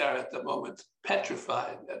Georgia. They are at the moment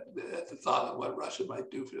petrified at the thought of what Russia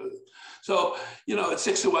might do for them. So, it's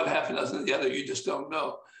 6 to 1, half a dozen of the other. You just don't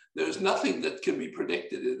know. There's nothing that can be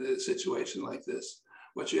predicted in a situation like this.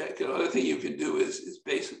 The other thing you can do is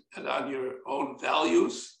base it on your own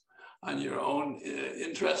values, on your own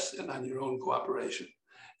interests, and on your own cooperation.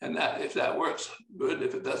 And that, if that works, good.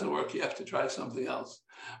 If it doesn't work, you have to try something else.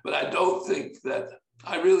 But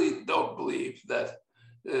I really don't believe that,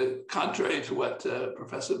 contrary to what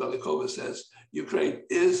Professor Belikova says, Ukraine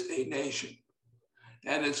is a nation.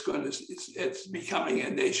 And it's becoming a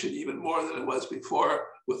nation even more than it was before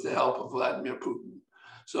with the help of Vladimir Putin.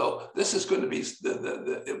 So this is going to be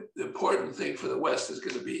the important thing for the West is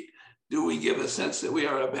going to be, do we give a sense that we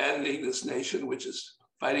are abandoning this nation, which is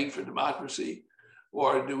fighting for democracy,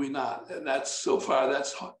 or do we not? And so far,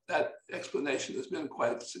 that explanation has been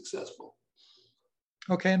quite successful.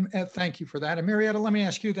 Okay, and thank you for that. And Marietta, let me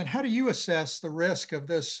ask you then, how do you assess the risk of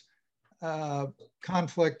this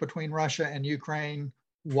conflict between Russia and Ukraine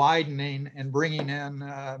widening and bringing in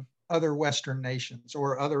other Western nations,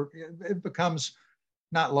 or it becomes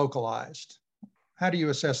not localized? How do you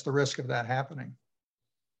assess the risk of that happening?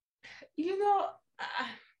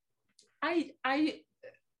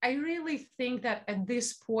 I really think that at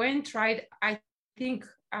this point, right, I think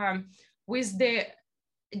with the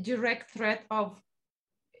direct threat of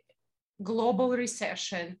global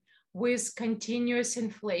recession, with continuous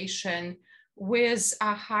inflation, with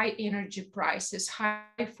high energy prices,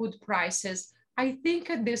 high food prices, I think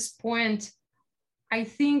at this point,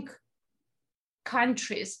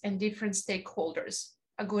 countries and different stakeholders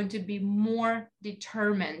are going to be more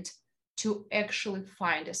determined to actually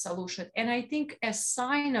find a solution. And I think a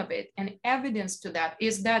sign of it and evidence to that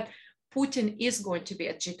is that Putin is going to be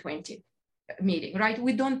at G20 meeting, right?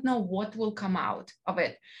 We don't know what will come out of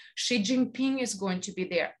it. Xi Jinping is going to be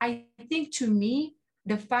there. I think, to me,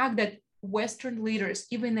 the fact that Western leaders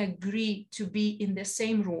even agree to be in the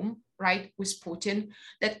same room, right, with Putin,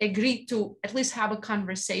 that agree to at least have a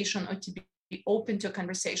conversation or to be open to a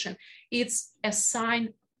conversation, it's a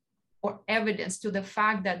sign or evidence to the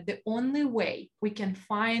fact that the only way we can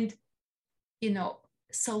find,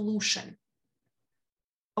 solution,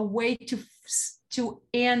 a way to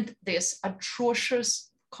end this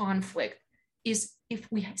atrocious conflict, is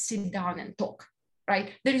if we sit down and talk,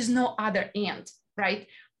 right? There is no other end, right?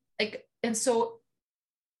 And so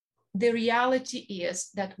the reality is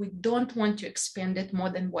that we don't want to expand it more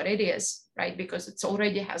than what it is, right? Because it's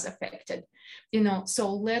already has affected,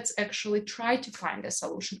 so let's actually try to find a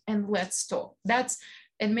solution and let's talk.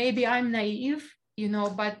 And maybe I'm naive,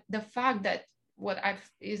 but the fact that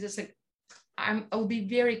I'll be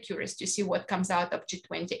very curious to see what comes out of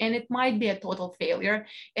G20, and it might be a total failure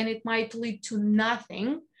and it might lead to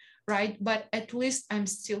nothing, right? But at least I'm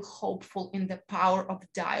still hopeful in the power of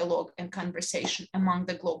dialogue and conversation among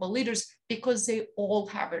the global leaders, because they all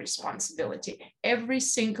have a responsibility. Every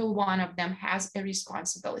single one of them has a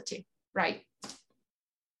responsibility, right?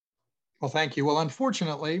 Well, thank you. Well,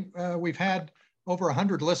 unfortunately, we've had over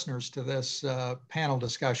 100 listeners to this panel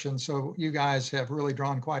discussion, so you guys have really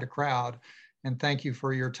drawn quite a crowd. And thank you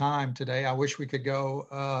for your time today. I wish we could go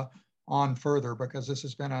on further, because this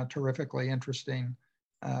has been a terrifically interesting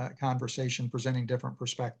conversation presenting different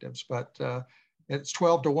perspectives. But it's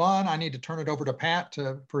 12 to 1. I need to turn it over to Pat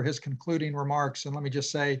for his concluding remarks. And let me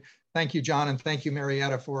just say thank you, John, and thank you,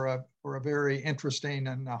 Marietta, for a very interesting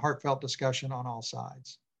and heartfelt discussion on all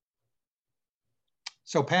sides.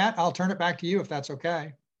 So Pat, I'll turn it back to you if that's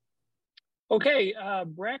okay. Okay,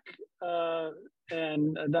 Breck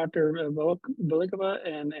and Dr. Belikova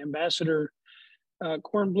and Ambassador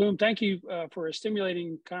Kornblum, thank you for a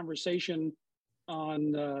stimulating conversation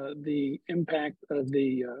on the impact of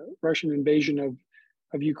the Russian invasion of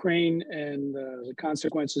Ukraine and the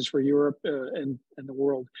consequences for Europe and the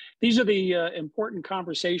world. These are the important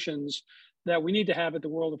conversations that we need to have at the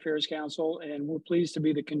World Affairs Council, and we're pleased to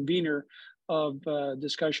be the convener of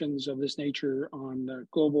discussions of this nature on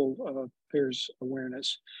global affairs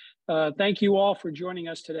awareness. Thank you all for joining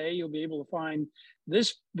us today. You'll be able to find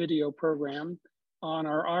this video program on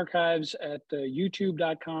our archives at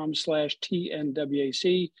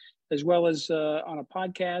youtube.com/TNWAC, as well as on a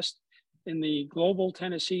podcast in the Global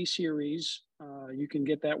Tennessee series. You can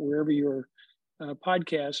get that wherever your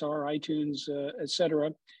podcasts are, iTunes,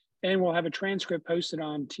 etc. And we'll have a transcript posted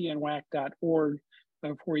on tnwac.org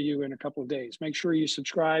for you in a couple of days. Make sure you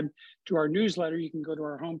subscribe to our newsletter. You can go to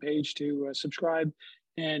our homepage to subscribe,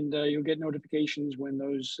 and you'll get notifications when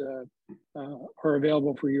those are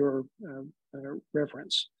available for your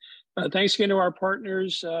reference. Thanks again to our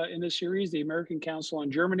partners in this series, the American Council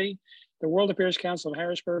on Germany, the World Affairs Council of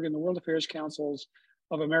Harrisburg, and the World Affairs Councils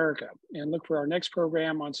of America. And look for our next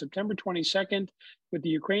program on September 22nd with the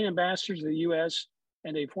Ukraine ambassador to the U.S.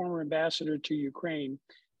 and a former ambassador to Ukraine.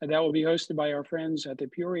 And that will be hosted by our friends at the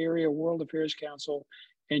Peoria Area World Affairs Council,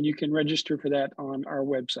 and you can register for that on our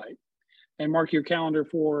website. And mark your calendar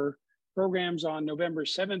for programs on November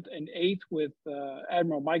 7th and 8th with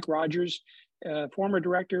Admiral Mike Rogers, former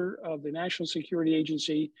director of the National Security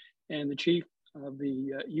Agency and the chief of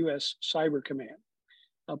the U.S. Cyber Command.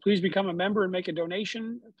 Please become a member and make a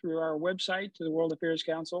donation through our website to the World Affairs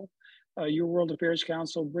Council. Your World Affairs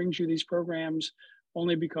Council brings you these programs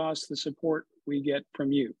only because the support we get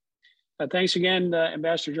from you. Thanks again,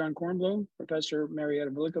 Ambassador John Kornblum, Professor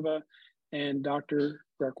Marietta Velikova, and Dr.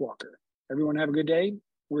 Greg Walker. Everyone have a good day.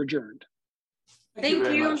 We're adjourned. Thank you.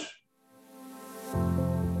 Very much.